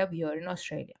ended up here in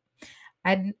Australia.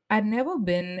 I'd never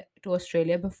been to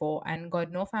Australia before and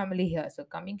got no family here, so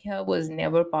coming here was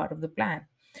never part of the plan.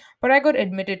 But I got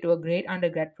admitted to a great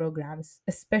undergrad programs,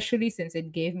 especially since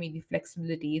it gave me the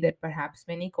flexibility that perhaps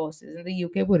many courses in the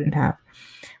UK wouldn't have.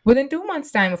 Within 2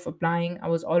 months' time of applying, I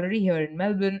was already here in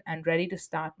Melbourne and ready to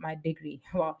start my degree.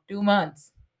 Wow, 2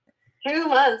 months. 2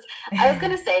 months. I was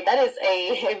going to say that is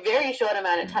a very short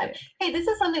amount of time. Yeah. Hey, this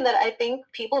is something that I think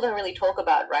people don't really talk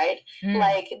about, right? Mm,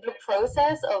 Like the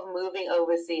process of moving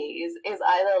overseas is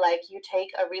either like you take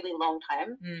a really long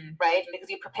time, mm, right? Because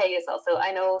you prepare yourself. So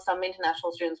I know some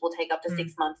international students will take up to mm,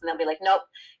 6 months, and they'll be like, nope,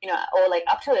 or like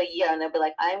up to a year, and they'll be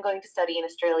like, I'm going to study in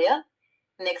Australia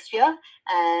next year,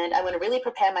 and I'm going to really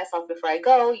prepare myself before I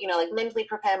go, like mentally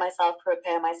prepare myself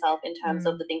in terms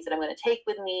of mm. the things that I'm going to take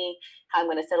with me, how I'm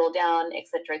going to settle down,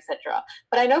 etc., etc.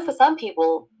 But I know for some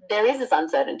people there is this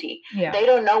uncertainty. Yeah. They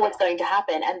don't know what's going to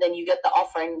happen, and then you get the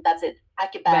offer, and that's it.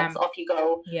 Pack your bags, Bam. off you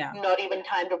go. Yeah. Not even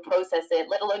time to process it,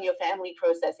 let alone your family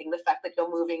processing the fact that you're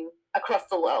moving across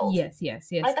the world. Yes, yes,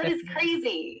 yes, Like, that is definitely.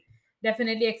 crazy.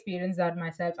 Definitely experienced that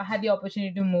myself. I had the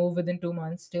opportunity to move within 2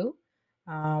 months too.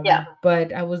 Yeah,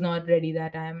 But I was not ready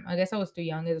that time. I guess I was too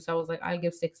young. So I was like, I'll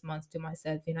give 6 months to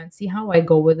myself, and see how I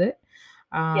go with it.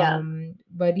 yeah,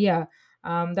 But yeah,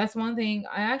 that's one thing.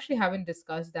 I actually haven't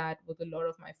discussed that with a lot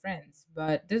of my friends.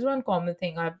 But there's one common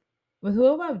thing with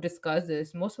whoever I've discussed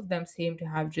this, most of them seem to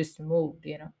have just moved.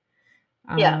 yeah.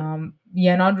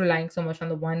 Yeah, not relying so much on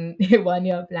the one 1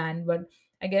 year plan, but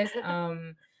I guess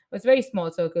it's very small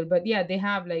circle. But yeah, they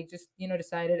have like just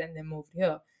decided and they moved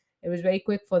here. It was very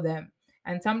quick for them,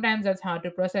 and sometimes that's hard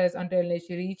to process until you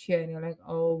reach here and you're like,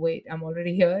 oh wait, I'm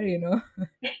already here.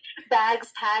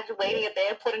 Bags packed, Yeah, waiting at the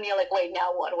airport, and you're like, wait,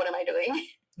 now what? What am I doing?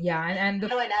 yeah, and How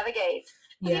the do I navigate?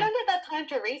 Because you yeah. don't get that time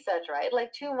to research, right?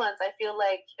 Like 2 months, I feel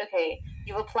like, okay,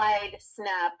 you've applied,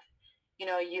 snap,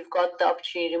 you've got the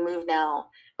opportunity to move now,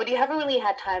 but you haven't really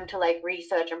had time to like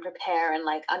research and prepare and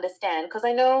like understand. Because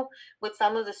I know with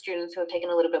some of the students who have taken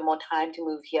a little bit more time to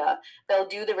move here, they'll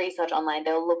do the research online,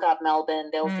 they'll look up Melbourne,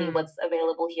 they'll see Hmm. what's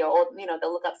available here, or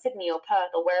they'll look up Sydney or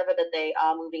Perth or wherever that they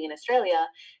are moving in Australia,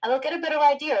 and they'll get a better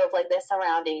idea of like their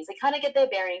surroundings. They kind of get their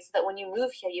bearings so that when you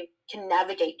move here, you can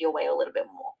navigate your way a little bit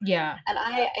more. Yeah. And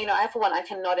I for one, I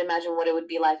cannot imagine what it would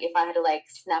be like if I had to like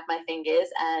snap my fingers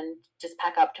and just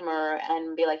pack up tomorrow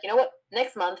and be like, you know what,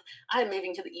 next month I'm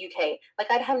moving to the UK.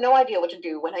 Like, I'd have no idea what to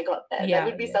do when I got there. That Yeah.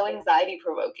 would be Yeah. so anxiety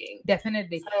provoking.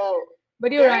 Definitely. So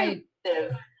But you're very right.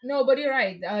 impressive. No, but you're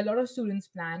right. A lot of students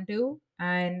plan to.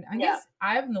 And I Yeah. guess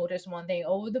I've noticed one thing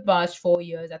over the past 4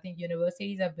 years. I think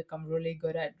universities have become really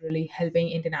good at really helping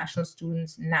international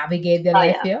students navigate their Oh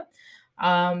life yeah. here.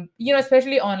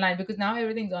 especially online, because now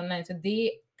everything's online, so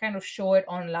they kind of show it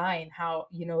online how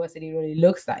university really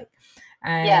looks like.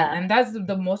 and Yeah. and that's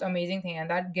the most amazing thing, and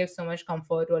that gives so much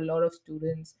comfort to a lot of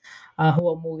students who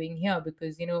are moving here,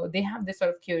 because they have this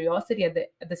sort of curiosity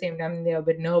at the same time they're a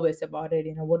bit nervous about it.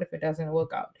 What if it doesn't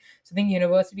work out? So I think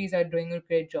universities are doing a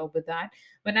great job with that.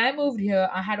 When I moved here,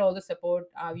 I had all the support.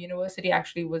 University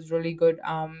actually was really good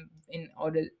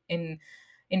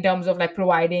in terms of like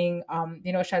providing,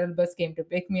 shuttle bus came to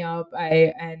pick me up,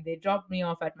 and they dropped me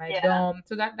off at my Yeah. dorm.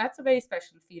 So that's a very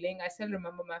special feeling. I still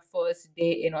remember my first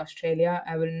day in Australia.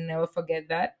 I will never forget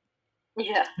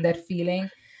Yeah. that feeling.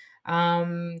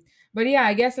 um but yeah,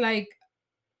 I guess like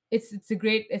it's a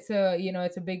great, it's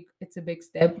a big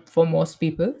step for most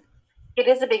people. It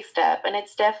is a big step, and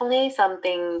it's definitely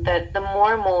something that the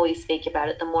more and more we speak about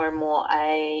it, the more and more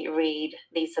I read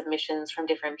these submissions from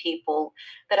different people,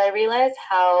 that I realize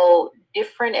how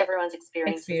different everyone's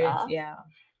experiences Experience, are. yeah.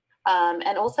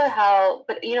 And also how,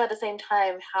 but at the same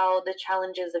time, how the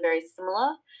challenges are very similar,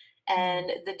 Hmm. and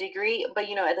the degree, but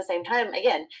at the same time,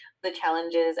 again, the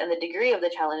challenges and the degree of the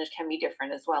challenge can be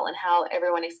different as well, and how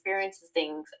everyone experiences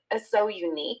things is so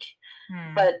unique.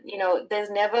 Hmm. But there's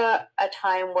never a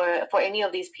time where for any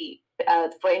of these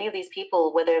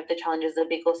people, whether the challenges are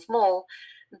big or small,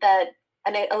 that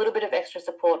a little bit of extra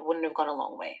support wouldn't have gone a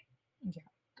long way. Yeah.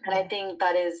 And I Yeah. think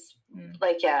that is, Hmm.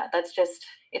 like, yeah, that's just,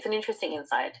 it's an interesting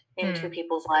insight into Hmm.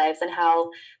 people's lives and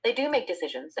how they do make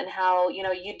decisions, and how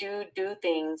you do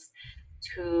things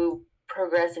to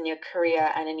progress in your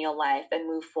career and in your life and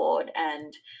move forward,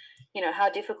 and how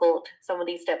difficult some of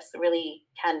these steps really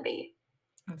can be.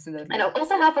 And Absolutely.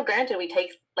 also how for granted we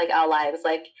take like our lives.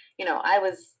 Like,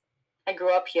 I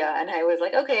grew up here, and I was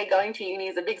like, okay, going to uni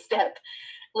is a big step,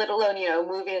 let alone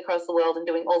moving across the world and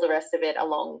doing all the rest of it Hmm.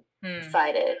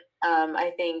 alongside it.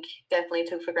 I think definitely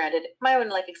took for granted my own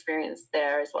like experience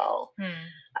there as well.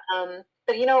 Hmm.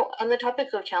 But on the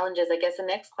topic of challenges, I guess the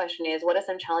next question is, what are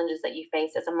some challenges that you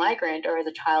face as a migrant or as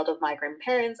a child of migrant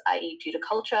parents, i.e., due to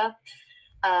culture?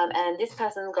 And this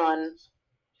person's gone.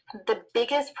 The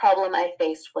biggest problem I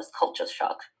faced was culture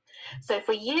shock. So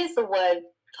for years, the word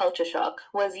culture shock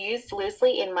was used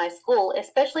loosely in my school,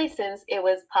 especially since it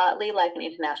was partly like an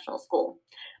international school.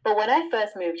 But when I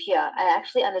first moved here, I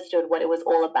actually understood what it was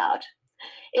all about.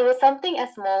 It was something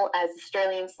as small as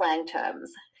Australian slang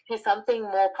terms to something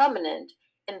more prominent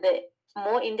in the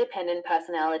more independent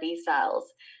personality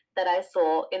styles that I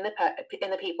saw in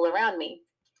the people around me.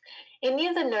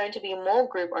 Indians are known to be more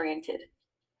group oriented,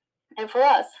 and for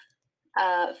us,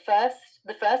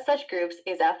 the first such groups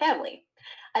is our family.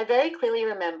 I very clearly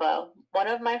remember one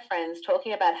of my friends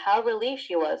talking about how relieved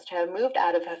she was to have moved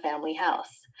out of her family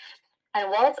house. And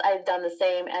whilst I've done the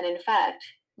same, and in fact,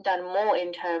 done more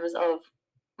in terms of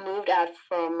moved out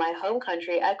from my home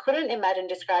country, I couldn't imagine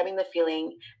describing the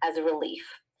feeling as a relief.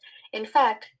 In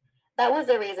fact, that was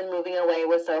the reason moving away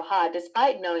was so hard,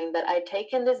 despite knowing that I'd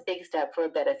taken this big step for a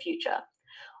better future.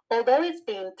 Although it's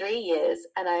been 3 years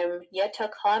and I'm yet to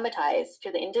acclimatize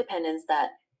to the independence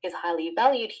that is highly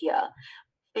valued here,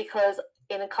 because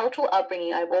in a cultural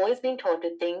upbringing, I've always been taught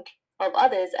to think of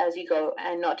others as you go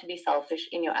and not to be selfish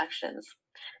in your actions.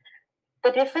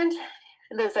 The difference,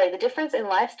 the difference in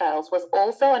lifestyles was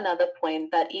also another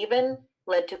point that even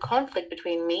led to conflict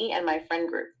between me and my friend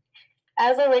group.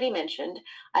 As already mentioned,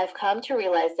 I've come to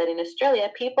realize that in Australia,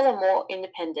 people are more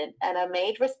independent and are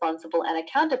made responsible and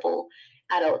accountable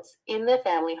adults in their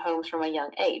family homes from a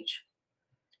young age.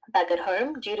 Back at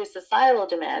home, due to societal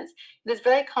demands, it is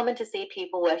very common to see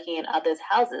people working in others'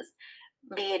 houses,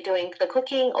 be it doing the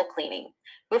cooking or cleaning.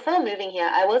 Before moving here,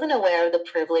 I wasn't aware of the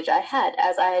privilege I had,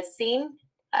 as I'd seen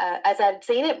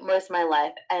it most of my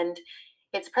life, and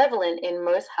it's prevalent in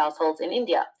most households in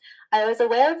India. I was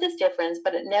aware of this difference,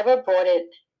 but it never brought it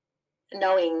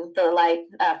knowing the light.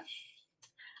 I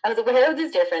was aware of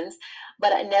this difference,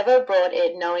 but I never brought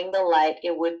it knowing the light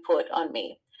it would put on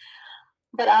me.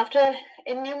 But after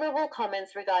innumerable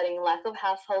comments regarding lack of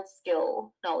household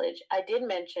skill knowledge, I did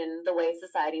mention the way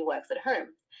society works at home.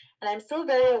 And I'm still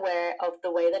very aware of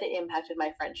the way that it impacted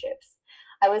my friendships.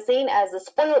 I was seen as a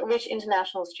spoiled rich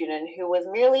international student who was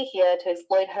merely here to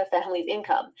exploit her family's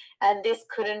income, and this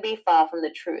couldn't be far from the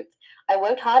truth. I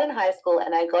worked hard in high school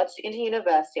and I got into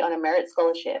university on a merit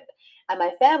scholarship, and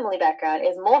my family background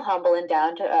is more humble and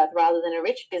down to earth rather than a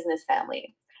rich business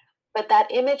family. But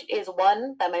that image is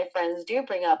one that my friends do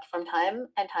bring up from time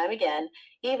and time again,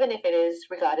 even if it is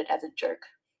regarded as a joke.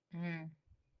 Hmm.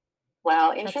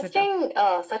 Wow, That's a tough. interesting.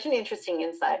 Such an interesting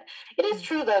insight. It is Hmm.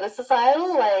 true, though, the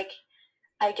societal, like,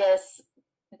 I guess,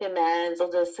 demands or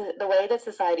the way that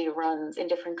society runs in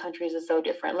different countries is so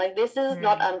different. Like this is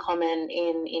not Hmm. uncommon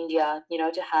in India,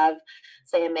 to have,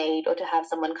 say, a maid or to have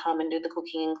someone come and do the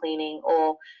cooking and cleaning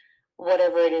or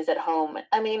whatever it is at home.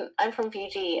 I mean, I'm from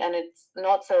Fiji and it's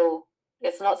not so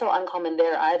uncommon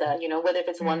there either, whether if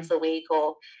it's once Hmm. a week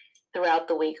or throughout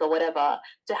the week or whatever,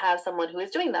 to have someone who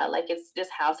is doing that. Like it's just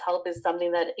house help is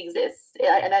something that exists.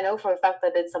 And I know for a fact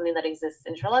that it's something that exists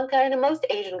in Sri Lanka and in most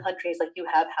Asian countries, like you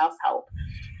have house help.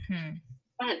 Hmm.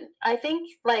 And I think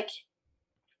like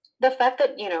the fact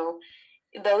that,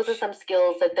 those are some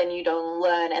skills that then you don't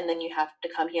learn and then you have to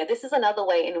come here. This is another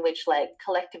way in which like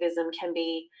collectivism can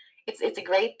be, it's a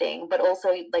great thing, but also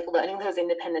like learning those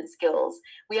independent skills.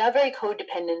 We are very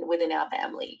codependent within our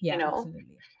family, Yeah,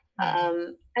 absolutely.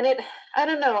 Hmm. and I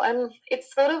don't know,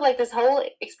 it's sort of like this whole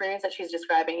experience that she's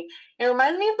describing. It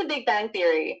reminds me of the Big Bang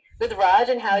Theory with Raj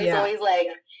and how he's Yeah. always like,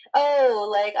 oh,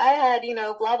 like I had,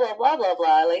 blah blah blah blah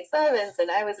blah, like servants, and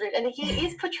I was rich, and he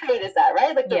is portrayed as that,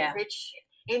 right? Like the Yeah. rich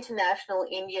international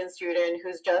Indian student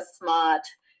who's just smart,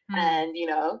 Hmm. and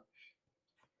yeah,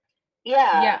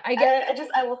 Yeah, I get.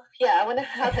 yeah, I wonder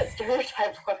how that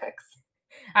stereotype works.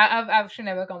 I've actually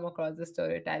never come across the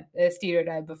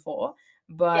stereotype before,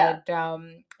 Yeah,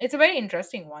 but it's a very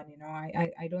interesting one.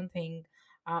 I don't think.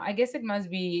 I guess it must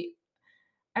be.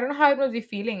 I don't know how it must be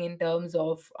feeling in terms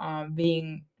of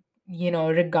being,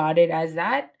 regarded as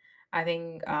that. I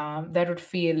think that would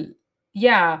feel,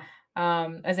 yeah,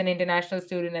 as an international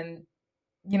student and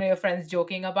your friends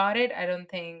joking about it. I don't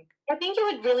think. I think it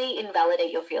would really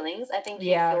invalidate your feelings. I think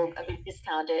you'll Yeah, feel a bit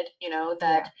discounted,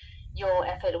 that yeah, your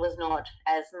effort was not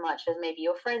as much as maybe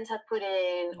your friends had put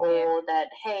in, yeah. or that,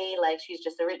 hey, like she's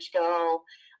just a rich girl.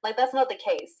 Like that's not the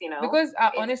case. Because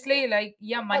It's honestly, like,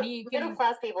 yeah, money middle can.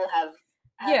 class people have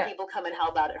Yeah, people come and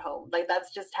help out at home. Like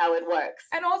that's just how it works.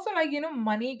 and also, like,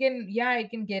 money can, yeah, it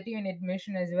can get you an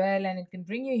admission as well, and it can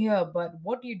bring you here, but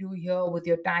what you do here with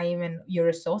your time and your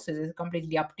resources is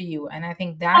completely up to you, and I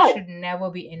think that Oh, should never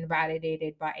be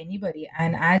invalidated by anybody.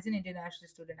 And as an international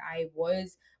student, I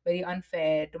was very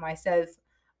unfair to myself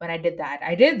when I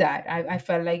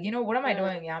felt like, what am I mm,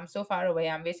 doing? Yeah, I'm so far away,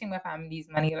 I'm wasting my family's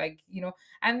money, like,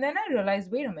 and then I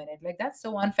realized, wait a minute, like, that's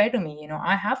so unfair to me.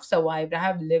 I have survived, I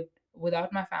have lived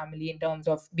without my family in terms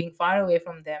of being far away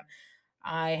from them.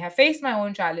 I have faced my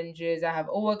own challenges. I have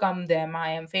overcome them. I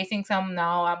am facing some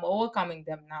now. I'm overcoming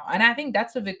them now. And I think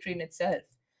that's a victory in itself.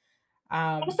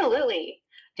 Um, absolutely.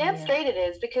 Damn yeah. straight it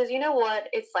is, because you know what?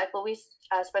 It's like what we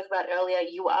spoke about earlier.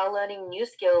 You are learning new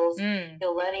skills. Mm.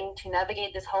 You're learning to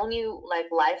navigate this whole new like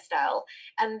lifestyle.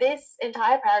 And this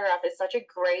entire paragraph is such a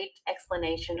great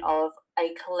explanation of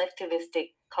a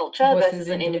collectivistic culture Versus versus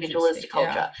an individualistic. individualistic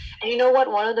Yeah. culture. And you know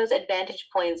what? One of those advantage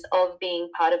points of being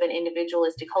part of an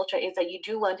individualistic culture is that you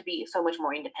do learn to be so much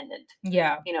more independent.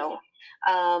 Yeah. You know,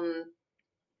 um,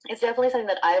 it's definitely something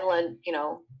that I've learned,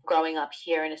 growing up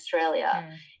here in Australia,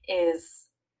 Mm. is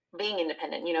being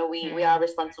independent. We are Mm.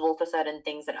 responsible for certain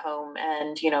things at home,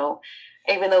 and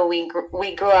even though we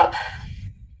grew up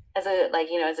as a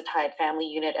as a tight family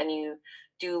unit, and you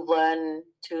do learn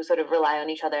to sort of rely on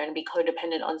each other and be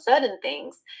codependent on certain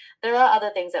things, there are other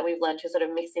things that we've learned to sort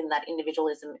of mix in that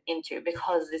individualism into,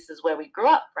 because this is where we grew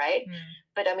up, right? Mm.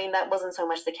 But I mean, that wasn't so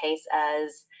much the case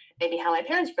as maybe how my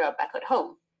parents grew up back at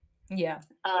home. Yeah.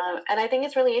 And I think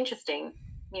it's really interesting,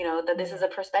 that this is Yeah.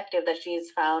 a perspective that she's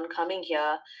found coming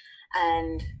here,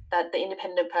 and that the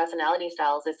independent personality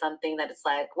styles is something that it's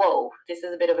like, whoa, this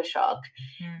is a bit of a shock.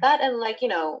 Mm. That, and like,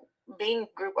 being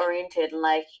group oriented, and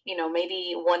like,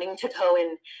 maybe wanting to go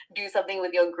and do something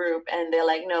with your group, and they're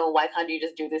like, no, why can't you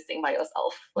just do this thing by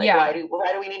yourself? Like, why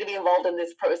Yeah. do we need to be involved in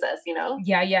this process?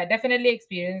 Yeah. Yeah. Definitely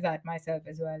experienced that myself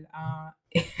as well.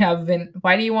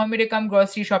 Why do you want me to come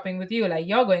grocery shopping with you? Like,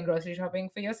 you're going grocery shopping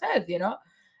for yourself? Yeah,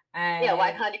 why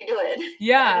And can't you do it?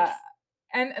 yeah, Yes.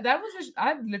 and that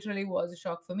literally was a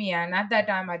shock for me. And at that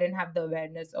time, I didn't have the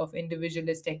awareness of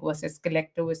individualistic versus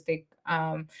collectivistic.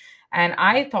 And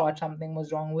I thought something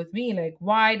was wrong with me. Like,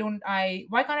 why can't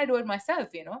I do it myself?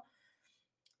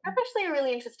 That's actually a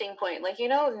really interesting point. Like,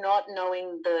 not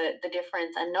knowing the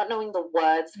difference and not knowing the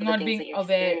words for the Not things being that you're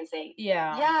aware. experiencing.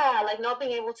 Yeah, Yeah, like not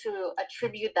being able to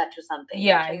attribute that to something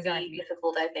yeah, can be exactly.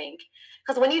 difficult, I think.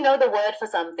 Because when you know the word for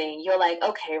something, you're like,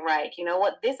 okay, right, you know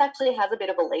what? This actually has a bit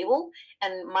of a label,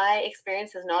 and my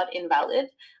experience is not invalid.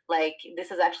 Like, this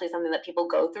is actually something that people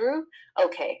go through.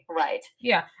 Okay, right.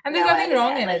 Yeah, and there's Now I nothing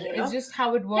wrong understand. in Like, it. It's just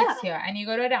how it yeah, works here, and you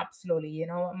got to adapt slowly.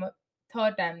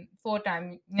 third time, fourth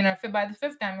time, by the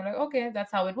fifth time, you're like, okay,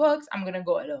 that's how it works. I'm gonna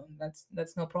go alone.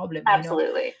 That's no problem.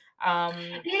 Absolutely. Um,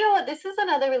 You know what? This is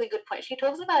another really good point. She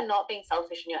talks about not being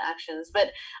selfish in your actions,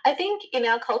 but I think in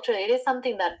our culture, it is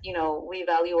something that, we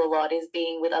value a lot is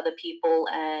being with other people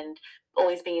and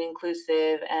always being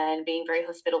inclusive and being very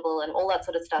hospitable and all that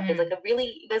sort of stuff. There's like hmm,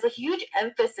 there's a huge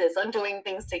emphasis on doing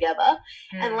things together.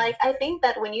 And hmm, like, I think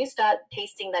that when you start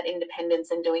tasting that independence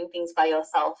and doing things by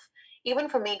yourself, even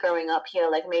for me growing up here,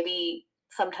 like maybe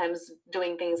sometimes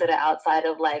doing things that are outside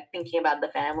of like thinking about the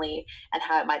family and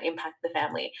how it might impact the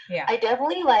family. yeah. I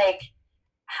definitely like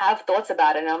have thoughts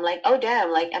about it and I'm like, oh damn,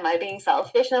 like am I being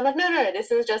selfish? And I'm like, no,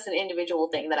 this is just an individual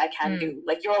thing that I can Hmm. do.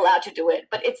 Like you're allowed to do it.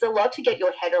 But it's a lot to get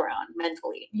your head around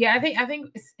mentally. Yeah, I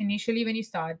think initially when you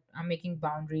start making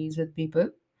boundaries with people,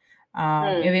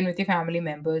 Mm, even with your family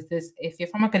members, this if you're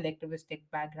from a collectivistic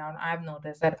background, I've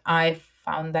noticed that I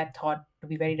found that thought to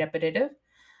be very repetitive.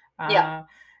 yeah, Uh,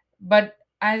 but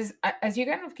as you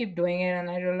kind of keep doing it, and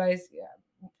I realized, yeah,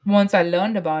 once I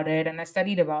learned about it and I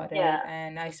studied about it yeah,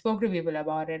 and I spoke to people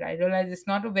about it, I realized it's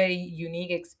not a very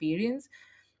unique experience.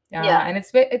 yeah, And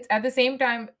it's at the same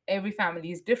time every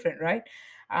family is different, right?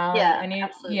 yeah, And yeah,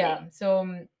 absolutely.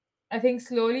 so I think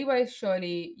slowly by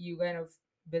surely you kind of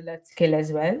build that skill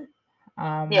as well.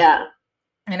 um, Yeah,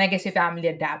 and I guess your family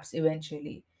adapts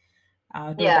eventually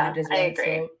to yeah, that as I well. agree.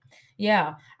 So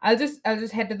yeah, I'll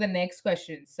just head to the next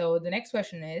question. So the next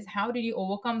question is, how did you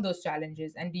overcome those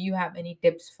challenges, and do you have any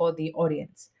tips for the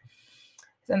audience?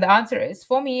 And the answer is,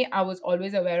 for me, I was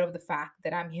always aware of the fact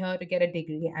that I'm here to get a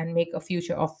degree and make a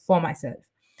future of for myself.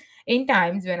 In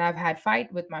times when I've had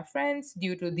fight with my friends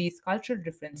due to these cultural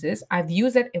differences, I've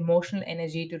used that emotional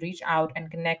energy to reach out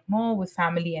and connect more with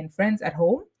family and friends at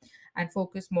home and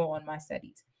focus more on my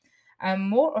studies. I'm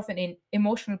more of an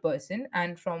emotional person,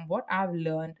 and from what I've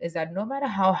learned is that no matter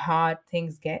how hard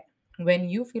things get, when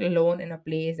you feel alone in a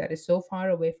place that is so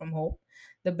far away from home,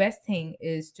 the best thing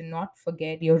is to not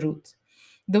forget your roots.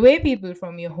 The way people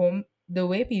from your home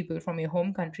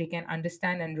country can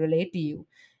understand and relate to you.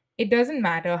 It doesn't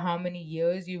matter how many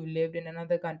years you've lived in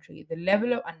another country, the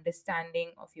level of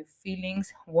understanding of your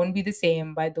feelings won't be the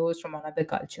same by those from another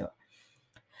culture.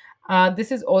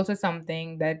 This is also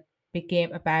something that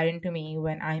became apparent to me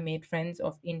when I made friends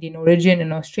of Indian origin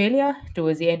in Australia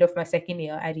towards the end of my second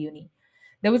year at uni.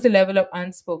 There was a level of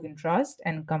unspoken trust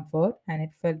and comfort, and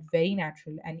it felt very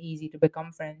natural and easy to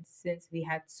become friends since we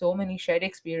had so many shared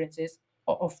experiences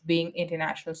of being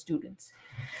international students.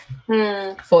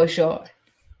 Hmm. For sure.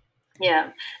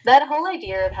 Yeah, that whole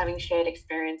idea of having shared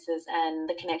experiences and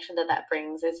the connection that that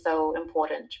brings is so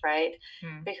important, right?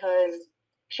 Hmm. Because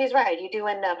she's right, you do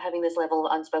end up having this level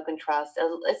of unspoken trust.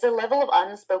 It's a level of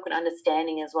unspoken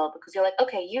understanding as well, because you're like,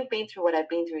 okay, you've been through what I've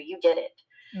been through, you get it.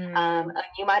 Hmm.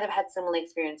 You might have had similar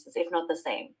experiences, if not the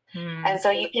same. Hmm. And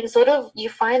so you can sort of you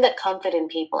find that comfort in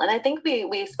people. And I think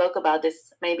we spoke about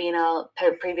this maybe in our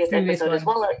previous Previous episode as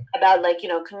one. well, about like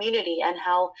community and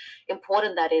how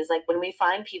important that is. Like when we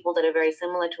find people that are very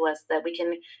similar to us, that we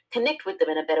can connect with them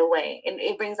in a better way, and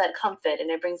it brings that comfort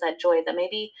and it brings that joy that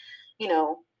maybe you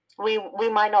know we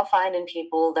might not find in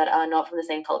people that are not from the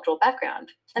same cultural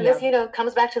background. And this Yeah.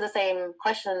 comes back to the same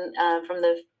question from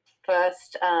the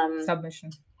first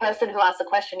Submission. person who asked the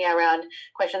question, yeah, around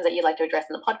questions that you'd like to address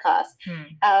in the podcast.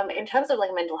 Hmm. In terms of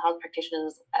like mental health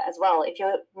practitioners as well, if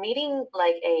you're meeting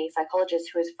like a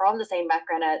psychologist who is from the same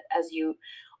background as you,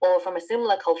 or from a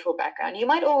similar cultural background, you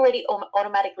might already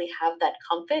automatically have that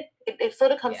comfort. It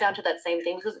sort of comes Yeah. down to that same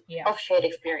thing because Yeah. of shared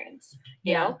experience.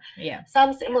 You Yeah. know, Yeah.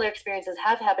 some similar experiences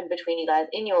have happened between you guys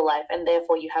in your life, and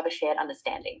therefore you have a shared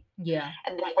understanding, Yeah.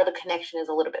 and therefore the connection is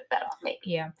a little bit better, maybe.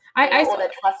 Yeah. I Or saw.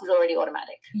 that trust is already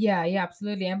automatic. Yeah, yeah,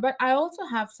 absolutely. And but I also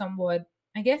have somewhat,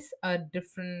 I guess, a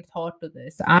different thought to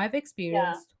this. I've Yeah,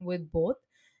 experienced with both.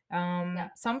 yeah,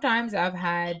 Sometimes I've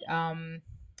had,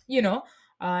 you know,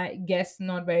 I guess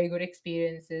not very good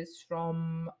experiences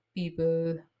from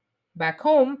people back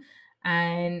home,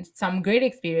 and some great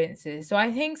experiences. So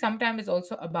I think sometimes it's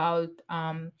also about,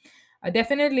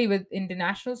 definitely with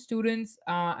international students,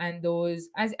 and those,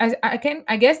 as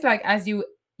I guess, like as you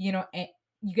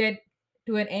get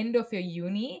to an end of your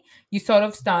uni, you sort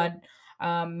of mm, start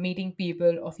meeting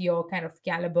people of your kind of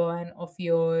caliber and of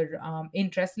your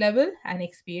interest level and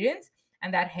experience,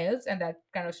 and that helps and that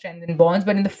kind of strengthens bonds.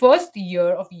 But in the first year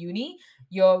of uni,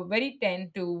 you're very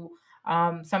tend to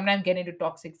sometimes get into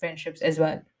toxic friendships as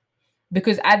well,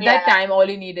 because at that yeah. time all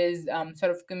you need is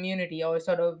sort of community, or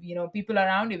sort of people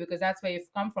around you, because that's where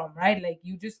you've come from, right? Like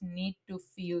you just need to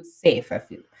feel safe, I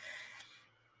feel.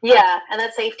 Yeah, and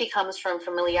that safety comes from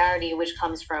familiarity, which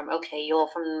comes from, okay, you're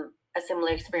from a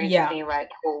similar experience as Yeah, me, right?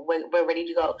 Cool, we're ready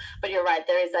to go. But you're right,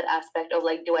 there is that aspect of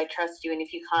like, do I trust you? And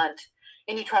if you can't,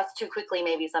 and you trust too quickly,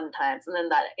 maybe sometimes, and then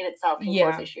that in itself can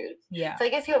cause yeah, issues. yeah. So I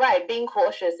guess you're right. Being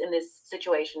cautious in this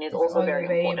situation is It's also all very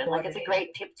very important. Like, it's important. a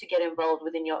great tip to get involved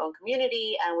within your own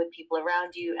community and with people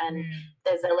around you. And Mm,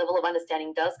 there's a level of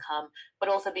understanding does come, but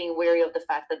also being wary of the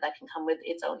fact that that can come with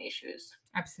its own issues.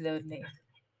 absolutely.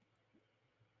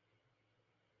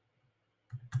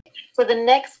 So the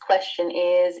next question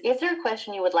is there a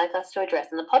question you would like us to address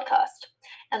in the podcast?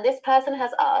 And this person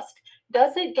has asked,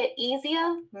 does it get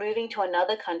easier moving to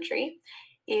another country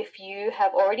if you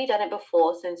have already done it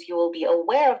before, since you will be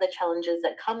aware of the challenges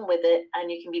that come with it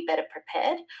and you can be better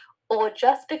prepared? Or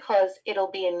just because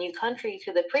it'll be a new country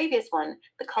to the previous one,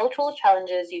 the cultural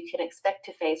challenges you can expect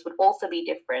to face would also be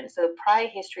different. So prior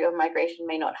history of migration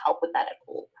may not help with that at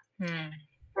all. Hmm.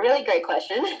 Really great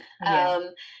question. Yeah.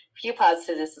 Few parts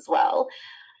to this as well.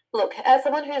 Look, as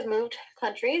someone who's moved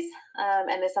countries,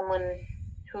 and as someone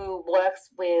who works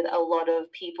with a lot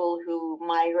of people who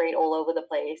migrate all over the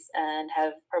place and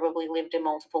have probably lived in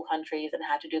multiple countries and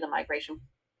had to do the migration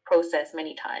process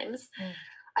many times, Mm,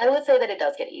 I would say that it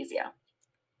does get easier.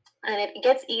 And it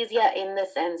gets easier in the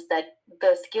sense that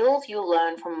the skills you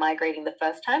learn from migrating the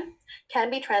first time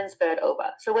can be transferred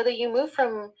over. So whether you move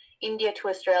from India to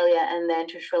Australia and then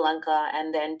to Sri Lanka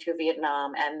and then to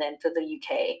Vietnam and then to the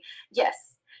UK,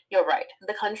 yes, you're right.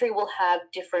 The country will have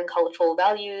different cultural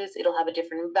values, it'll have a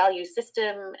different value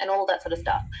system and all that sort of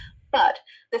stuff. But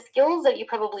the skills that you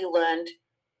probably learned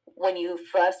when you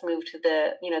first moved to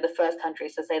the first country,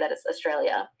 so say that it's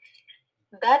Australia,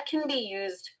 that can be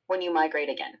used when you migrate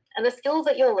again. And the skills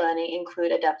that you're learning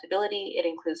include adaptability, it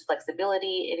includes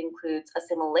flexibility, it includes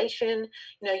assimilation.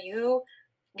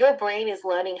 Your brain is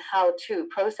learning how to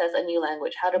process a new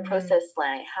language, how to mm, process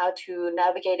slang, how to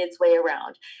navigate its way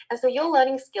around. And so you're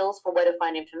learning skills for where to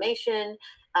find information,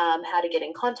 how to get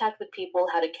in contact with people,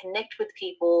 how to connect with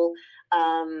people,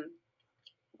 um,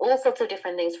 all sorts of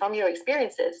different things from your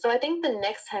experiences. So I think the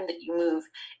next time that you move,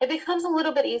 it becomes a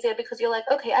little bit easier because you're like,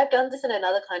 okay, I've done this in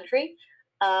another country.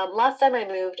 Last time I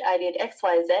moved, I did X,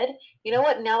 Y, Z. You know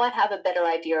what? Now I have a better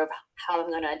idea of how I'm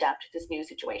going to adapt to this new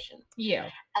situation. yeah.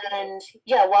 And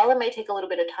yeah, while it may take a little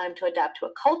bit of time to adapt to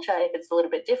a culture, if it's a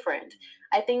little bit different,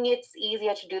 I think it's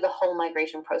easier to do the whole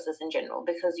migration process in general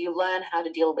because you learn how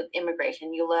to deal with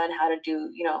immigration, you learn how to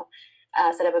do,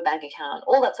 set up a bank account,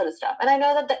 all that sort of stuff. And I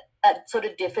know that sort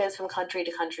of differs from country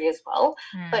to country as well,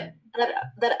 but Mm,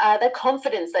 that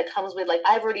confidence that comes with, like,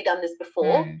 I've already done this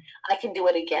before, mm, I can do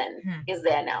it again, mm, is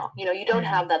there now. You don't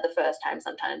have mm, that the first time.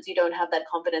 Sometimes you don't have that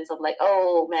confidence of like,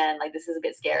 oh man, like this is a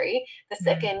bit scary. The mm.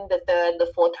 second, the third,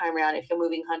 the fourth time around, if you're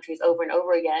moving countries over and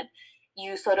over again,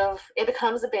 you sort of, it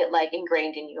becomes a bit like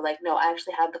ingrained in you, like, no, I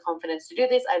actually have the confidence to do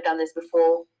this, I've done this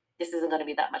before, this isn't going to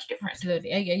be that much different.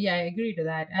 Absolutely. Yeah, I agree to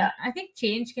that. Yeah, And I think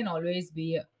change can always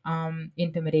be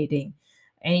intimidating.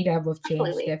 Any type of change,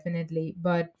 absolutely. definitely.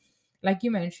 But like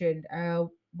you mentioned,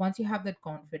 once you have that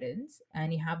confidence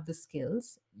and you have the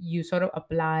skills, you sort of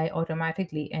apply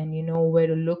automatically and you know where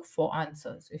to look for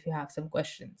answers if you have some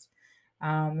questions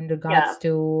in Yeah, regards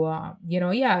to,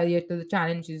 to the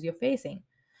challenges you're facing.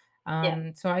 yeah,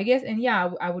 So I guess, and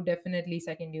yeah, I would definitely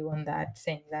second you on that,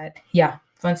 saying that, yeah,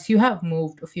 once you have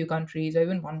moved a few countries or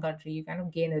even one country, you kind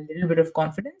of gain a little bit of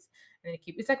confidence and you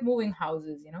keep, it's like moving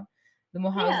houses, the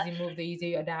more houses yeah. you move, the easier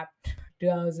you adapt to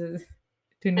houses,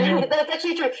 to new. That's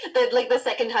actually true. Like the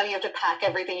second time you have to pack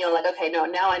everything, you're like, okay, no,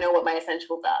 now I know what my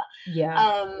essentials are.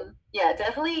 Yeah. Yeah,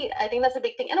 definitely. I think that's a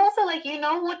big thing, and also like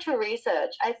what to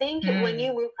research. I think when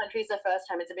you Hmm. move countries the first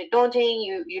time, it's a bit daunting.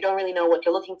 You don't really know what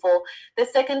you're looking for. The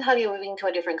second time you're moving to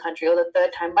a different country, or the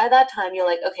third time, by that time you're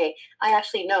like, okay, I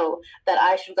actually know that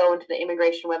I should go into the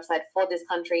immigration website for this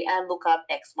country and look up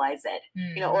X, Y, Z.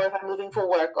 Or Hmm. if I'm moving for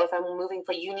work, or if I'm moving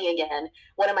for uni again,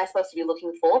 what am I supposed to be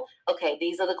looking for? Okay,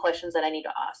 these are the questions that I need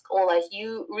to ask. Or like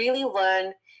you really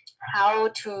learn how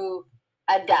to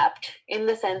adapt in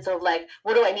the sense of like,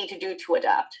 what do I need to do to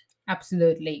adapt?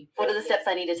 Absolutely. What are the steps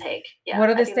I need to take? Yeah, What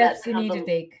are I the think that steps you becomes need to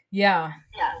take? Yeah.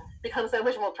 so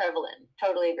much more prevalent.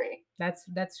 Totally agree.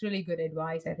 That's really good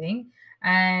advice, I think.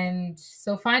 And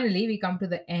so finally we come to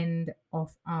the end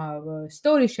of our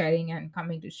story sharing and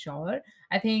coming to shore.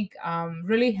 I think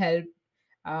really helped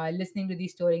listening to the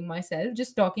story myself,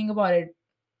 just talking about it.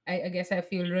 I guess I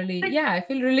feel really, yeah, I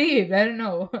feel relieved. I don't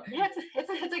know. Yeah,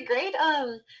 it's a great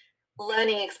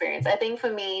learning experience. I think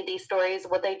for me, these stories,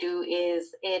 what they do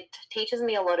is it teaches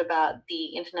me a lot about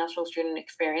the international student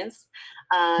experience.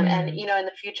 And, Hmm. in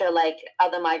the future, like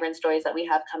other migrant stories that we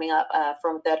have coming up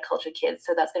from third culture kids.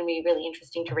 So that's going to be really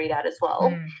interesting to read out as well.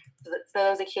 Hmm. So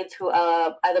those are kids who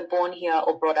are either born here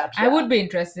or brought up I would here. be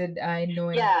interested in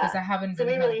knowing because Yeah. I haven't So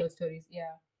really we heard really, those stories.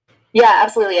 Yeah. yeah,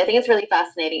 absolutely. I think it's really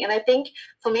fascinating. And I think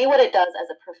for me, what it does as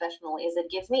a professional is it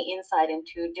gives me insight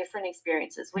into different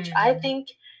experiences, which I Hmm. think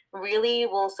really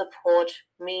will support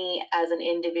me as an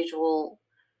individual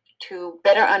to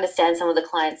better understand some of the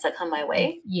clients that come my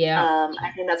way. Yeah.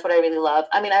 I think that's what I really love.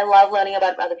 I mean, I love learning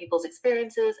about other people's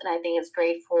experiences, and I think it's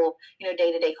great for,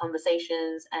 day to day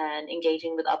conversations and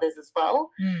engaging with others as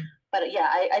well. Hmm. But yeah,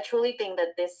 I truly think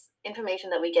that this information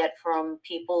that we get from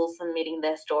people submitting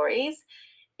their stories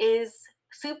is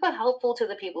super helpful to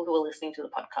the people who are listening to the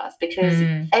podcast because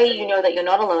Hmm. A, you know that you're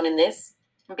not alone in this.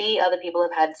 B, other people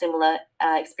have had similar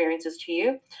experiences to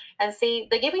you. And C,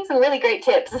 they're giving some really great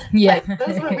tips. Yeah. Like,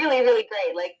 those were really, really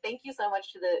great. Like, thank you so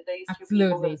much to these two people who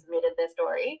have Absolutely. submitted their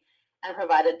story and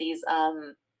provided these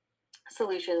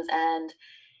solutions and,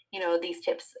 these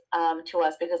tips to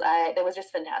us because that was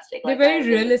just fantastic. They're Like, I very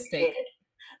really realistic. appreciate it.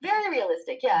 Very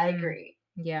realistic. Yeah, I Mm, agree.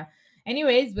 yeah.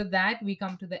 Anyways, with that, we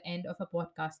come to the end of our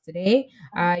podcast today.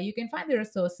 You can find the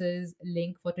resources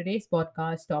link for today's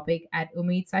podcast topic at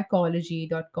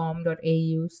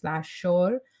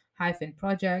umidpsychology.com.au/shore hyphen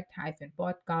project hyphen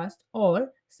podcast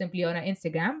or simply on our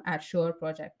Instagram at shore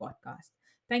project podcast.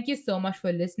 Thank you so much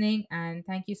for listening and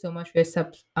thank you so much for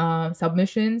your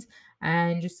submissions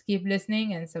and just keep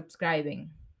listening and subscribing.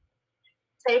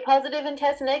 Stay positive and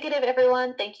test negative,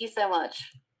 everyone. Thank you so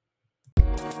much.